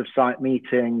minutes of site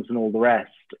meetings and all the rest.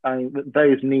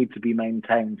 Those need to be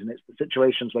maintained, and it's the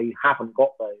situations where you haven't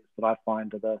got those that I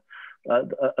find are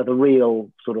the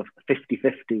real sort of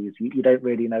 50-50s. You don't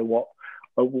really know what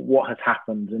has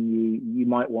happened, and you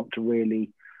might want to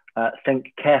really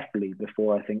think carefully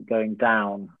before, I think, going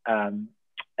down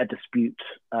a dispute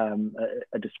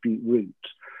route.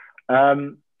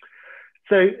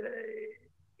 So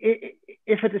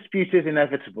if a dispute is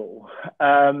inevitable,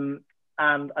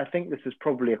 and I think this is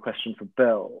probably a question for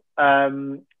Bill,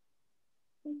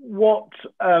 what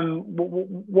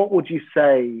would you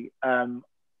say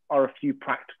are a few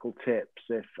practical tips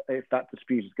if that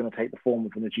dispute is going to take the form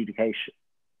of an adjudication?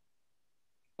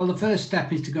 Well, the first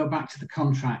step is to go back to the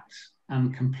contract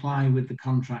and comply with the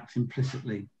contract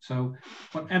implicitly. So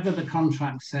whatever the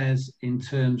contract says in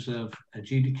terms of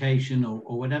adjudication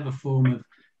or whatever form of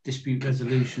dispute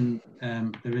resolution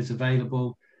there is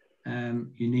available,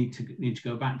 you need to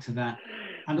go back to that.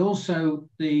 And also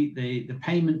the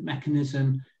payment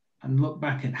mechanism, and look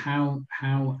back at how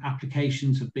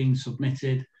applications have been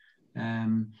submitted.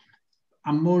 And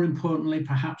more importantly,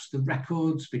 perhaps the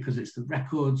records, because it's the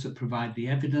records that provide the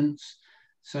evidence.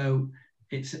 So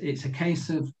it's a case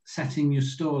of setting your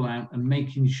stall out and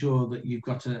making sure that you've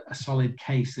got a solid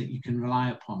case that you can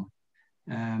rely upon.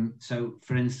 So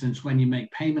for instance, when you make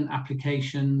payment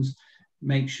applications,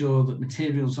 make sure that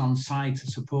materials on site are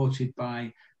supported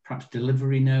by perhaps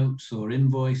delivery notes or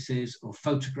invoices or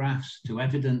photographs to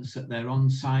evidence that they're on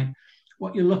site.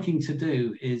 What you're looking to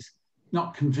do is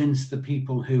not convince the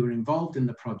people who are involved in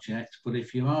the project, but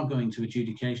if you are going to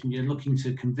adjudication, you're looking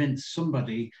to convince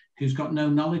somebody who's got no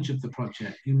knowledge of the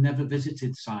project, who never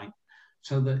visited site,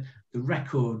 so that the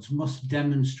records must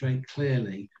demonstrate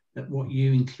clearly that what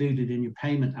you included in your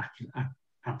payment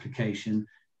application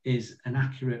is an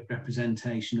accurate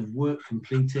representation of work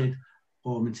completed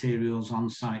or materials on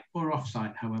site or off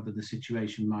site, however the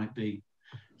situation might be.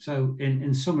 So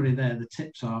in summary there, the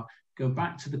tips are: go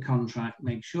back to the contract,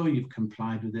 make sure you've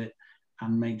complied with it,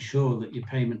 and make sure that your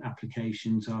payment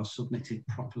applications are submitted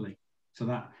properly. So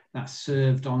that's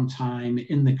served on time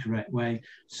in the correct way,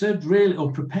 served really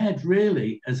or prepared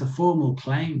really as a formal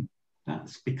claim.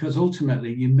 That's because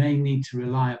ultimately you may need to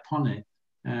rely upon it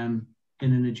in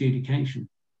an adjudication.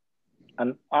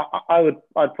 And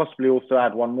I'd possibly also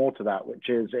add one more to that, which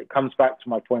is it comes back to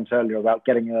my point earlier about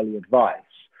getting early advice.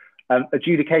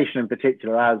 Adjudication in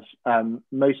particular, as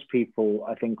most people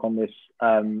I think on this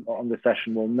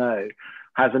session will know,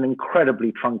 has an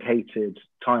incredibly truncated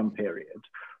time period.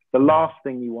 The last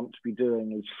thing you want to be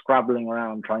doing is scrabbling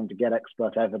around trying to get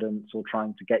expert evidence or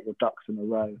trying to get your ducks in a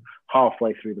row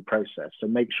halfway through the process. So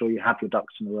make sure you have your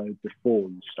ducks in a row before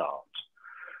you start.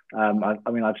 I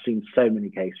mean, I've seen so many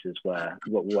cases where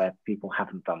people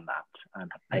haven't done that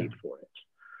and have paid for it.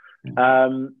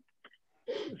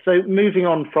 So moving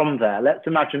on from there, let's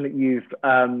imagine that you've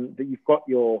got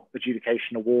your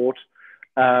adjudication award.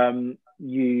 It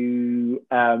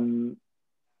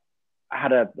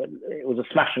was a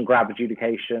smash and grab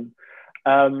adjudication.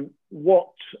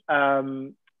 What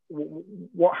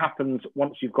happens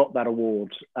once you've got that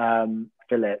award,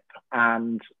 Philip?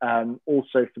 And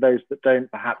also for those that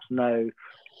don't perhaps know,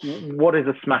 what is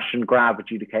a smash and grab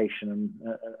adjudication,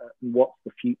 and what's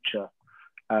the future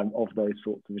of those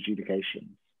sorts of adjudications?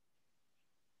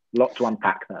 A lot to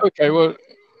unpack there. Okay, well,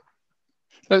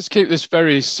 let's keep this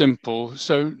very simple.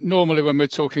 So normally when we're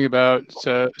talking about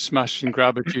smash and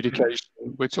grab adjudication,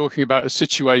 we're talking about a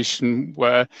situation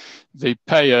where the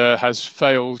payer has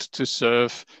failed to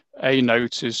serve a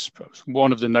notice,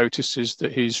 one of the notices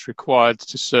that he's required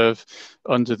to serve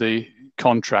under the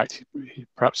contract.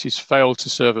 Perhaps he's failed to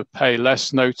serve a pay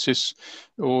less notice,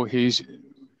 or he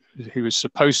was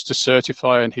supposed to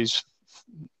certify and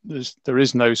there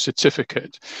is no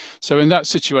certificate. So in that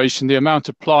situation, the amount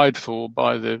applied for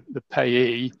by the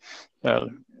payee,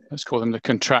 let's call them the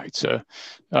contractor,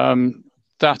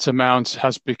 that amount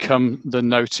has become the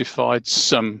notified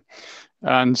sum.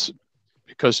 And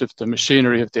because of the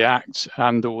machinery of the Act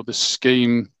and or the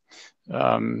scheme,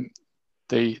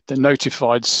 the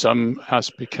notified sum has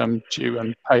become due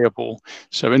and payable.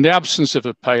 So in the absence of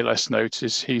a pay less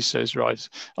notice, he says, right,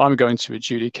 I'm going to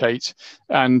adjudicate,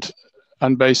 and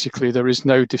basically there is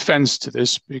no defence to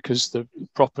this because the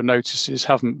proper notices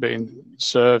haven't been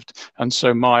served, and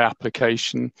so my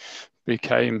application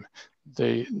became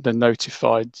the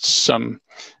notified sum.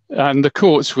 And the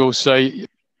courts will say,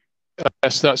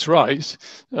 yes, that's right.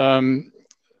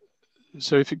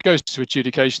 So if it goes to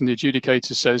adjudication, the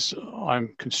adjudicator says,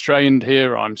 I'm constrained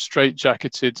here, I'm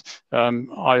straitjacketed,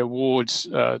 I award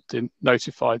the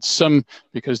notified sum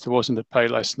because there wasn't a pay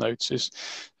less notice.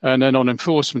 And then on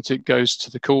enforcement, it goes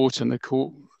to the court, and the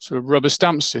court sort of rubber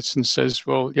stamps it and says,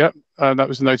 well, yep, that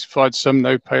was a notified sum,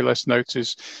 no pay less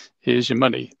notice, here's your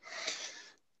money.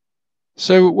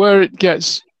 So where it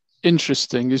gets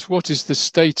interesting is what is the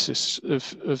status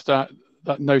of that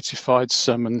notified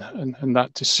sum and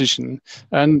that decision.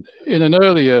 And in an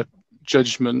earlier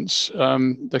judgment,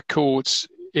 the court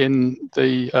in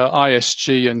the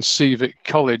ISG and Civic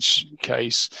College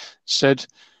case said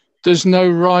there's no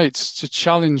right to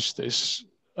challenge this.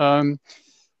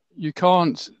 You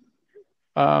can't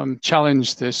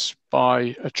challenge this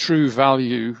by a true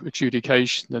value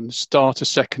adjudication and start a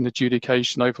second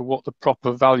adjudication over what the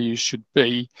proper values should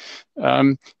be.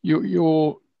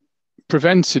 You're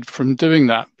prevented from doing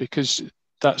that because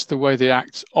that's the way the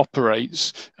Act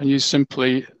operates, and you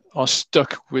simply are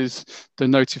stuck with the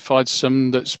notified sum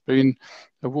that's been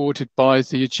awarded by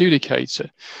the adjudicator.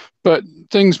 But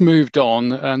things moved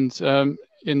on, and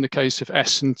in the case of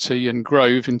S&T and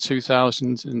Grove in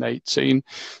 2018,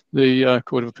 the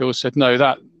Court of Appeal said, no,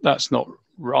 that's not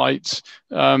right.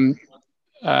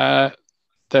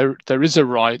 There is a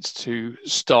right to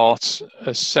start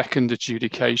a second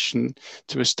adjudication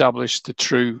to establish the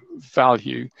true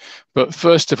value. But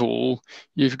first of all,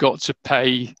 you've got to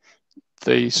pay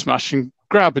the smash and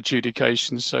grab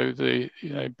adjudication. So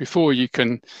before you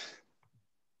can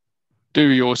do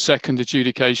your second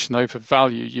adjudication over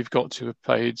value, you've got to have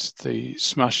paid the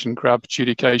smash and grab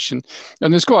adjudication.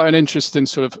 And there's quite an interesting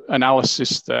sort of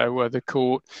analysis there where the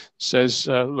court says,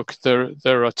 look,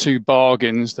 there are two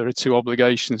bargains, there are two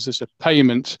obligations. There's a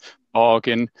payment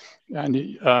bargain, and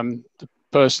the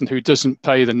person who doesn't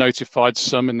pay the notified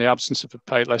sum in the absence of a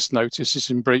pay less notice is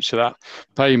in breach of that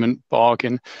payment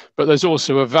bargain. But there's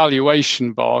also a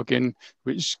valuation bargain,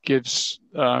 which gives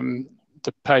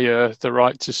the payer the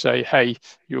right to say, hey,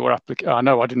 I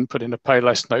know I didn't put in a pay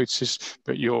less notice,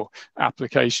 but your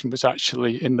application was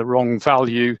actually in the wrong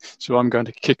value, so I'm going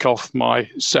to kick off my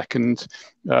second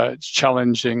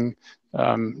challenging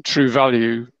true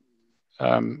value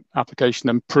application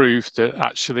and prove that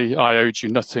actually I owed you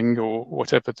nothing, or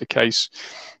whatever the case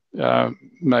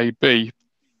may be.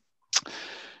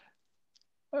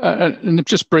 And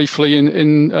just briefly,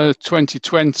 in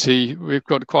 2020, we've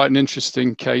got quite an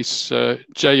interesting case,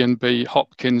 J&B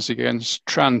Hopkins against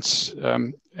Trans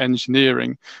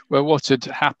Engineering, where what had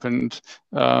happened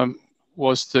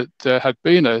was that there had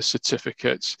been a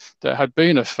certificate, there had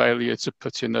been a failure to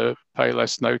put in a pay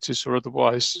less notice or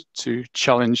otherwise to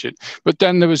challenge it. But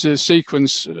then there was a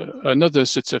sequence, another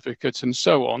certificate, and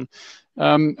so on.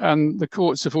 And the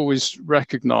courts have always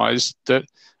recognised that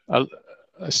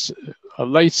a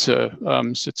later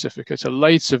certificate, a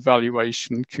later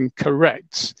valuation can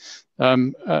correct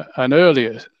an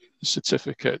earlier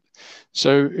certificate.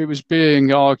 So it was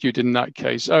being argued in that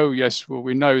case, oh yes, well,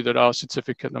 we know that our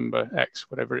certificate number X,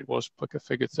 whatever it was, pick a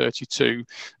figure 32,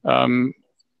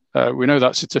 we know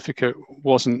that certificate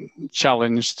wasn't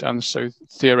challenged and so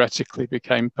theoretically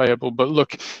became payable, but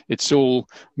look, it's all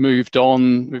moved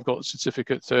on, we've got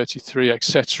certificate 33,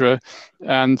 etc.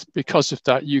 And because of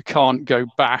that, you can't go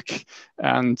back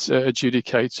and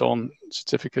adjudicate on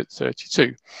certificate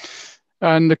 32.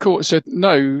 And the court said,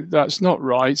 no, that's not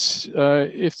right.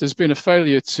 If there's been a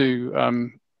failure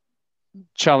to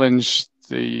challenge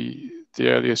the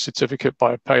earlier certificate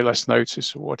by a pay less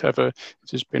notice or whatever,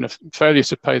 if there's been a failure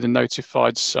to pay the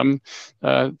notified sum,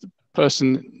 the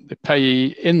person, the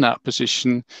payee in that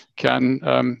position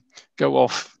can go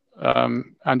off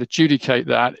and adjudicate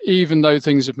that, even though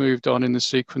things have moved on in the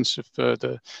sequence of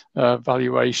further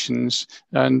valuations,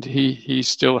 and he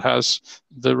still has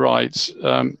the right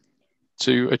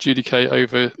to adjudicate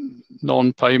over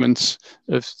non-payment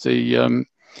of the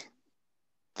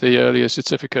earlier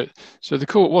certificate. So the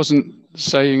court wasn't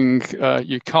saying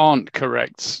you can't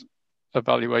correct a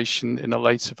valuation in a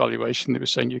later valuation. They were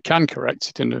saying you can correct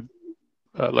it in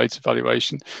a later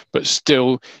valuation, but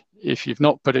still, if you've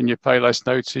not put in your pay less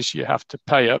notice, you have to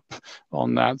pay up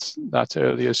on that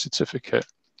earlier certificate.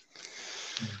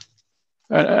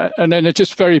 And then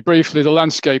just very briefly, the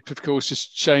landscape, of course, has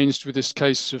changed with this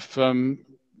case of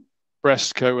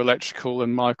Bresco Electrical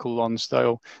and Michael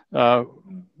Lonsdale.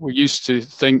 We used to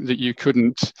think that you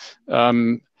couldn't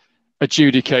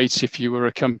adjudicate if you were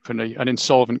a company, an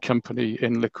insolvent company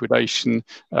in liquidation.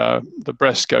 The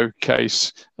Bresco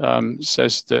case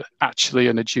says that actually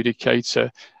an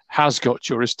adjudicator has got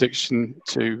jurisdiction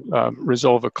to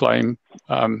resolve a claim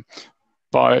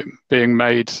being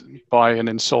made by an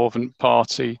insolvent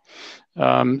party.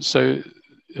 So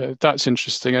that's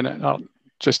interesting. And I'll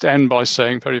just end by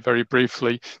saying very, very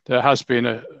briefly, there has been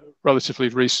a relatively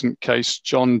recent case,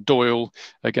 John Doyle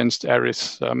against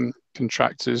Erith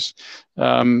contractors.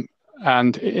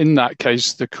 And in that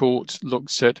case, the court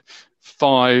looked at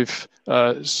 5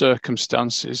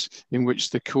 circumstances in which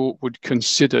the court would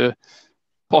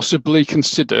possibly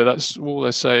consider, that's all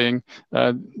they're saying,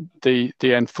 the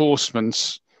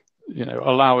enforcements,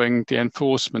 allowing the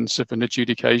enforcements of an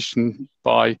adjudication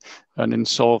by an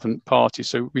insolvent party.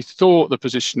 So we thought the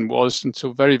position was,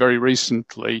 until very, very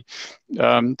recently,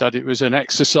 that it was an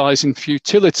exercise in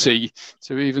futility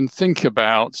to even think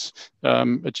about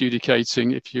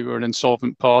adjudicating if you were an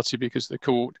insolvent party, because the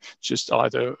court just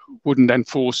either wouldn't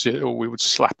enforce it, or we would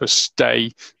slap a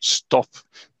stay, stop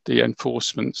the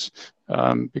enforcements,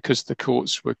 because the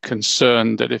courts were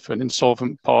concerned that if an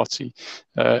insolvent party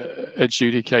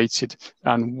adjudicated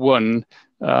and won,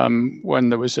 when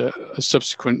there was a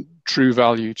subsequent true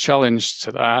value challenge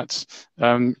to that,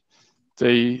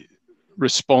 the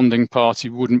responding party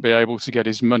wouldn't be able to get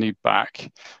his money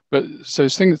back. But so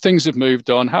things have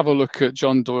moved on. Have a look at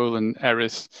John Doyle and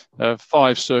Erith,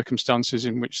 5 circumstances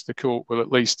in which the court will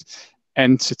at least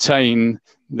entertain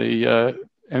the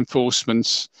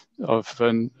enforcements of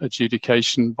an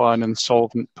adjudication by an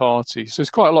insolvent party. So there's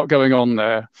quite a lot going on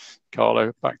there.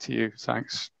 Carlo, back to you.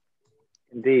 Thanks.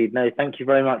 Indeed. No, thank you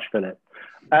very much, Philip.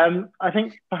 I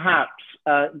think perhaps,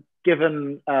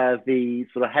 given the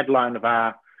sort of headline of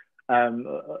our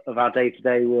day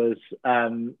today was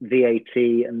VAT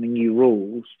and the new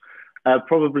rules,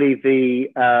 probably the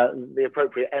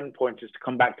appropriate endpoint is to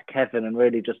come back to Kevin and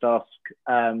really just ask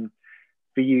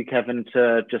for you, Kevin,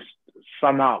 to just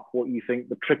sum up what you think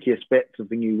the trickiest bits of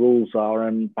the new rules are,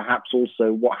 and perhaps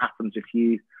also what happens if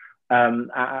you,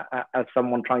 as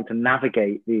someone trying to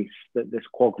navigate this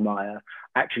quagmire,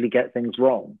 actually get things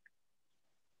wrong.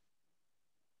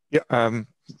 Yeah,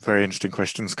 very interesting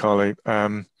questions, Carlo.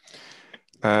 In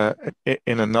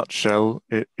a nutshell,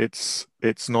 it's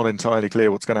not entirely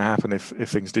clear what's going to happen if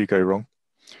things do go wrong.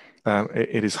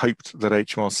 It is hoped that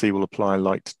HMRC will apply a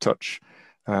light touch.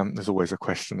 There's always a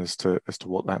question as to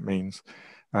what that means,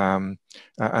 and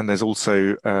there's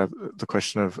also the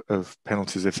question of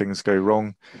penalties if things go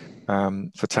wrong.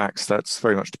 For tax, that's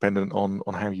very much dependent on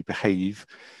how you behave.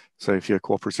 So if you're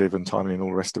cooperative and timely and all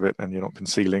the rest of it, and you're not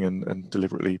concealing and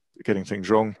deliberately getting things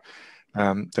wrong,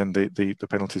 then the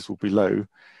penalties will be low.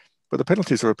 But the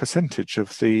penalties are a percentage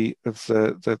of the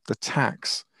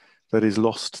tax that is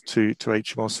lost to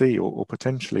HMRC or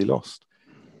potentially lost.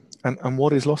 And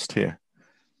what is lost here?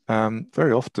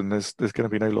 Very often there's going to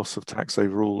be no loss of tax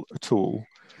overall at all.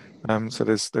 So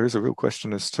there is a real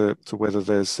question as to whether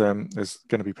there's going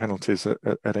to be penalties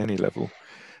at any level.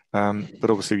 But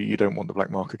obviously you don't want the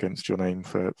black mark against your name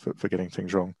for getting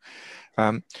things wrong.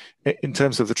 In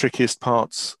terms of the trickiest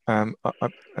parts, I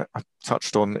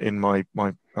touched on in my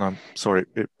I'm sorry,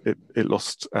 it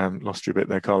lost you a bit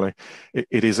there, Carlo.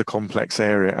 It is a complex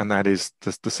area, and that is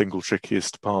the single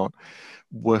trickiest part,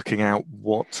 working out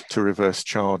what to reverse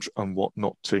charge and what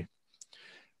not to.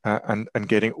 And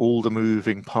getting all the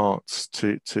moving parts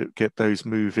to get those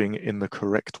moving in the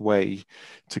correct way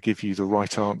to give you the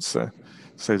right answer,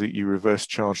 so that you reverse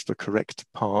charge the correct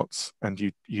parts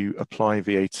and you apply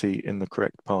VAT in the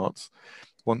correct parts.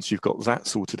 Once you've got that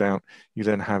sorted out, you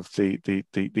then have the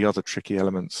other tricky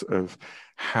elements of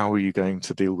how are you going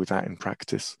to deal with that in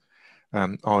practice.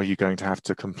 Are you going to have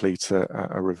to complete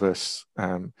a reverse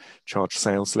charge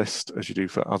sales list as you do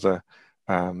for other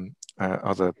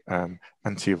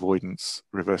anti-avoidance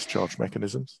reverse charge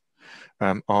mechanisms?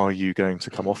 Are you going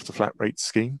to come off the flat rate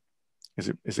scheme? Is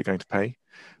it going to pay?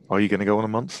 Are you going to go on a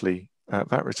monthly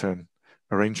VAT return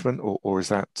arrangement, or is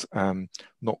that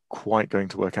not quite going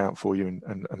to work out for you,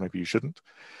 and maybe you shouldn't?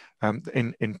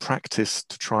 In practice,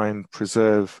 to try and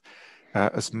preserve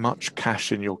as much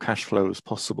cash in your cash flow as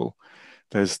possible,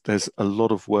 there's a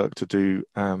lot of work to do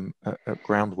at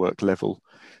groundwork level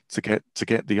to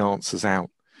get the answers out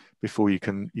before you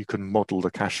can model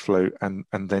the cash flow and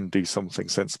then do something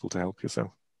sensible to help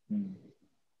yourself.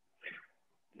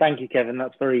 Thank you, Kevin.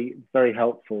 That's very, very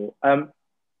helpful.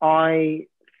 I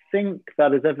think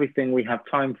that is everything we have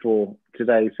time for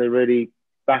today. So really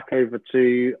back over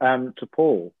to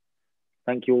Paul.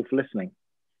 Thank you all for listening.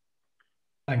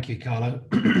 Thank you, Carlo.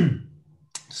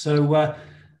 So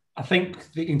I think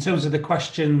in terms of the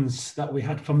questions that we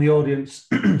had from the audience,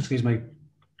 excuse me,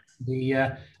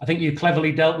 I think you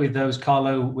cleverly dealt with those,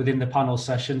 Carlo, within the panel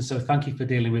session. So thank you for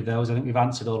dealing with those. I think we've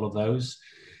answered all of those.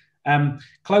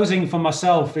 Closing for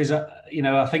myself is,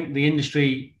 I think the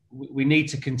industry we need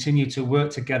to continue to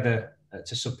work together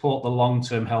to support the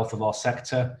long-term health of our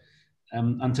sector.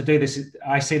 And to do this,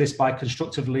 I see this by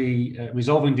constructively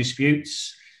resolving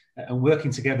disputes and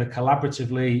working together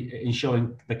collaboratively,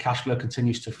 ensuring the cash flow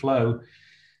continues to flow.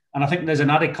 And I think there's an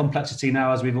added complexity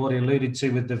now, as we've already alluded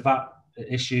to, with the VAT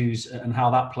issues and how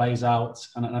that plays out.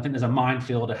 And I think there's a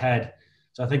minefield ahead.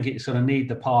 So I think it's going to need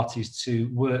the parties to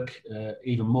work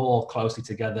even more closely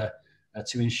together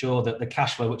to ensure that the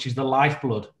cash flow, which is the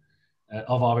lifeblood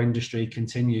of our industry,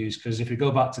 continues. Because if we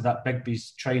go back to that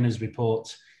Begbie's Trainers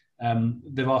report,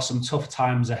 there are some tough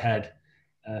times ahead.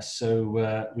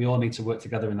 So we all need to work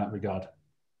together in that regard.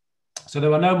 So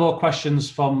there are no more questions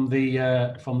from the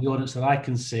audience that I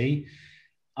can see.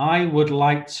 I would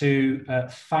like to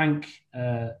thank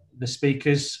the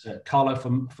speakers, Carlo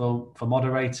for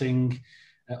moderating,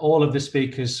 all of the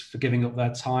speakers for giving up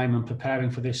their time and preparing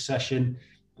for this session.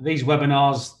 These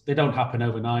webinars, they don't happen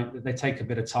overnight. They take a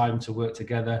bit of time to work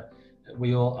together.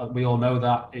 We all know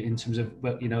that in terms of,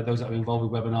 you know, those that are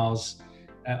involved with webinars.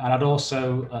 And I'd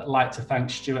also like to thank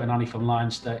Stuart and Annie from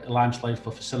Limeslade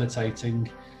for facilitating.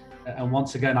 And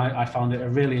once again, I found it a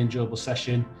really enjoyable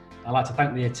session. I'd like to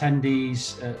thank the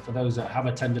attendees for those that have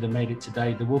attended and made it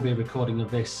today. There will be a recording of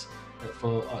this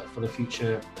for the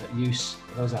future use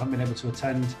for those that haven't been able to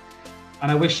attend.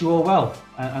 And I wish you all well,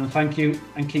 and thank you,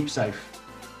 and keep safe.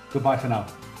 Goodbye for now.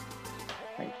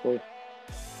 Thanks, Paul.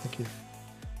 Thank you.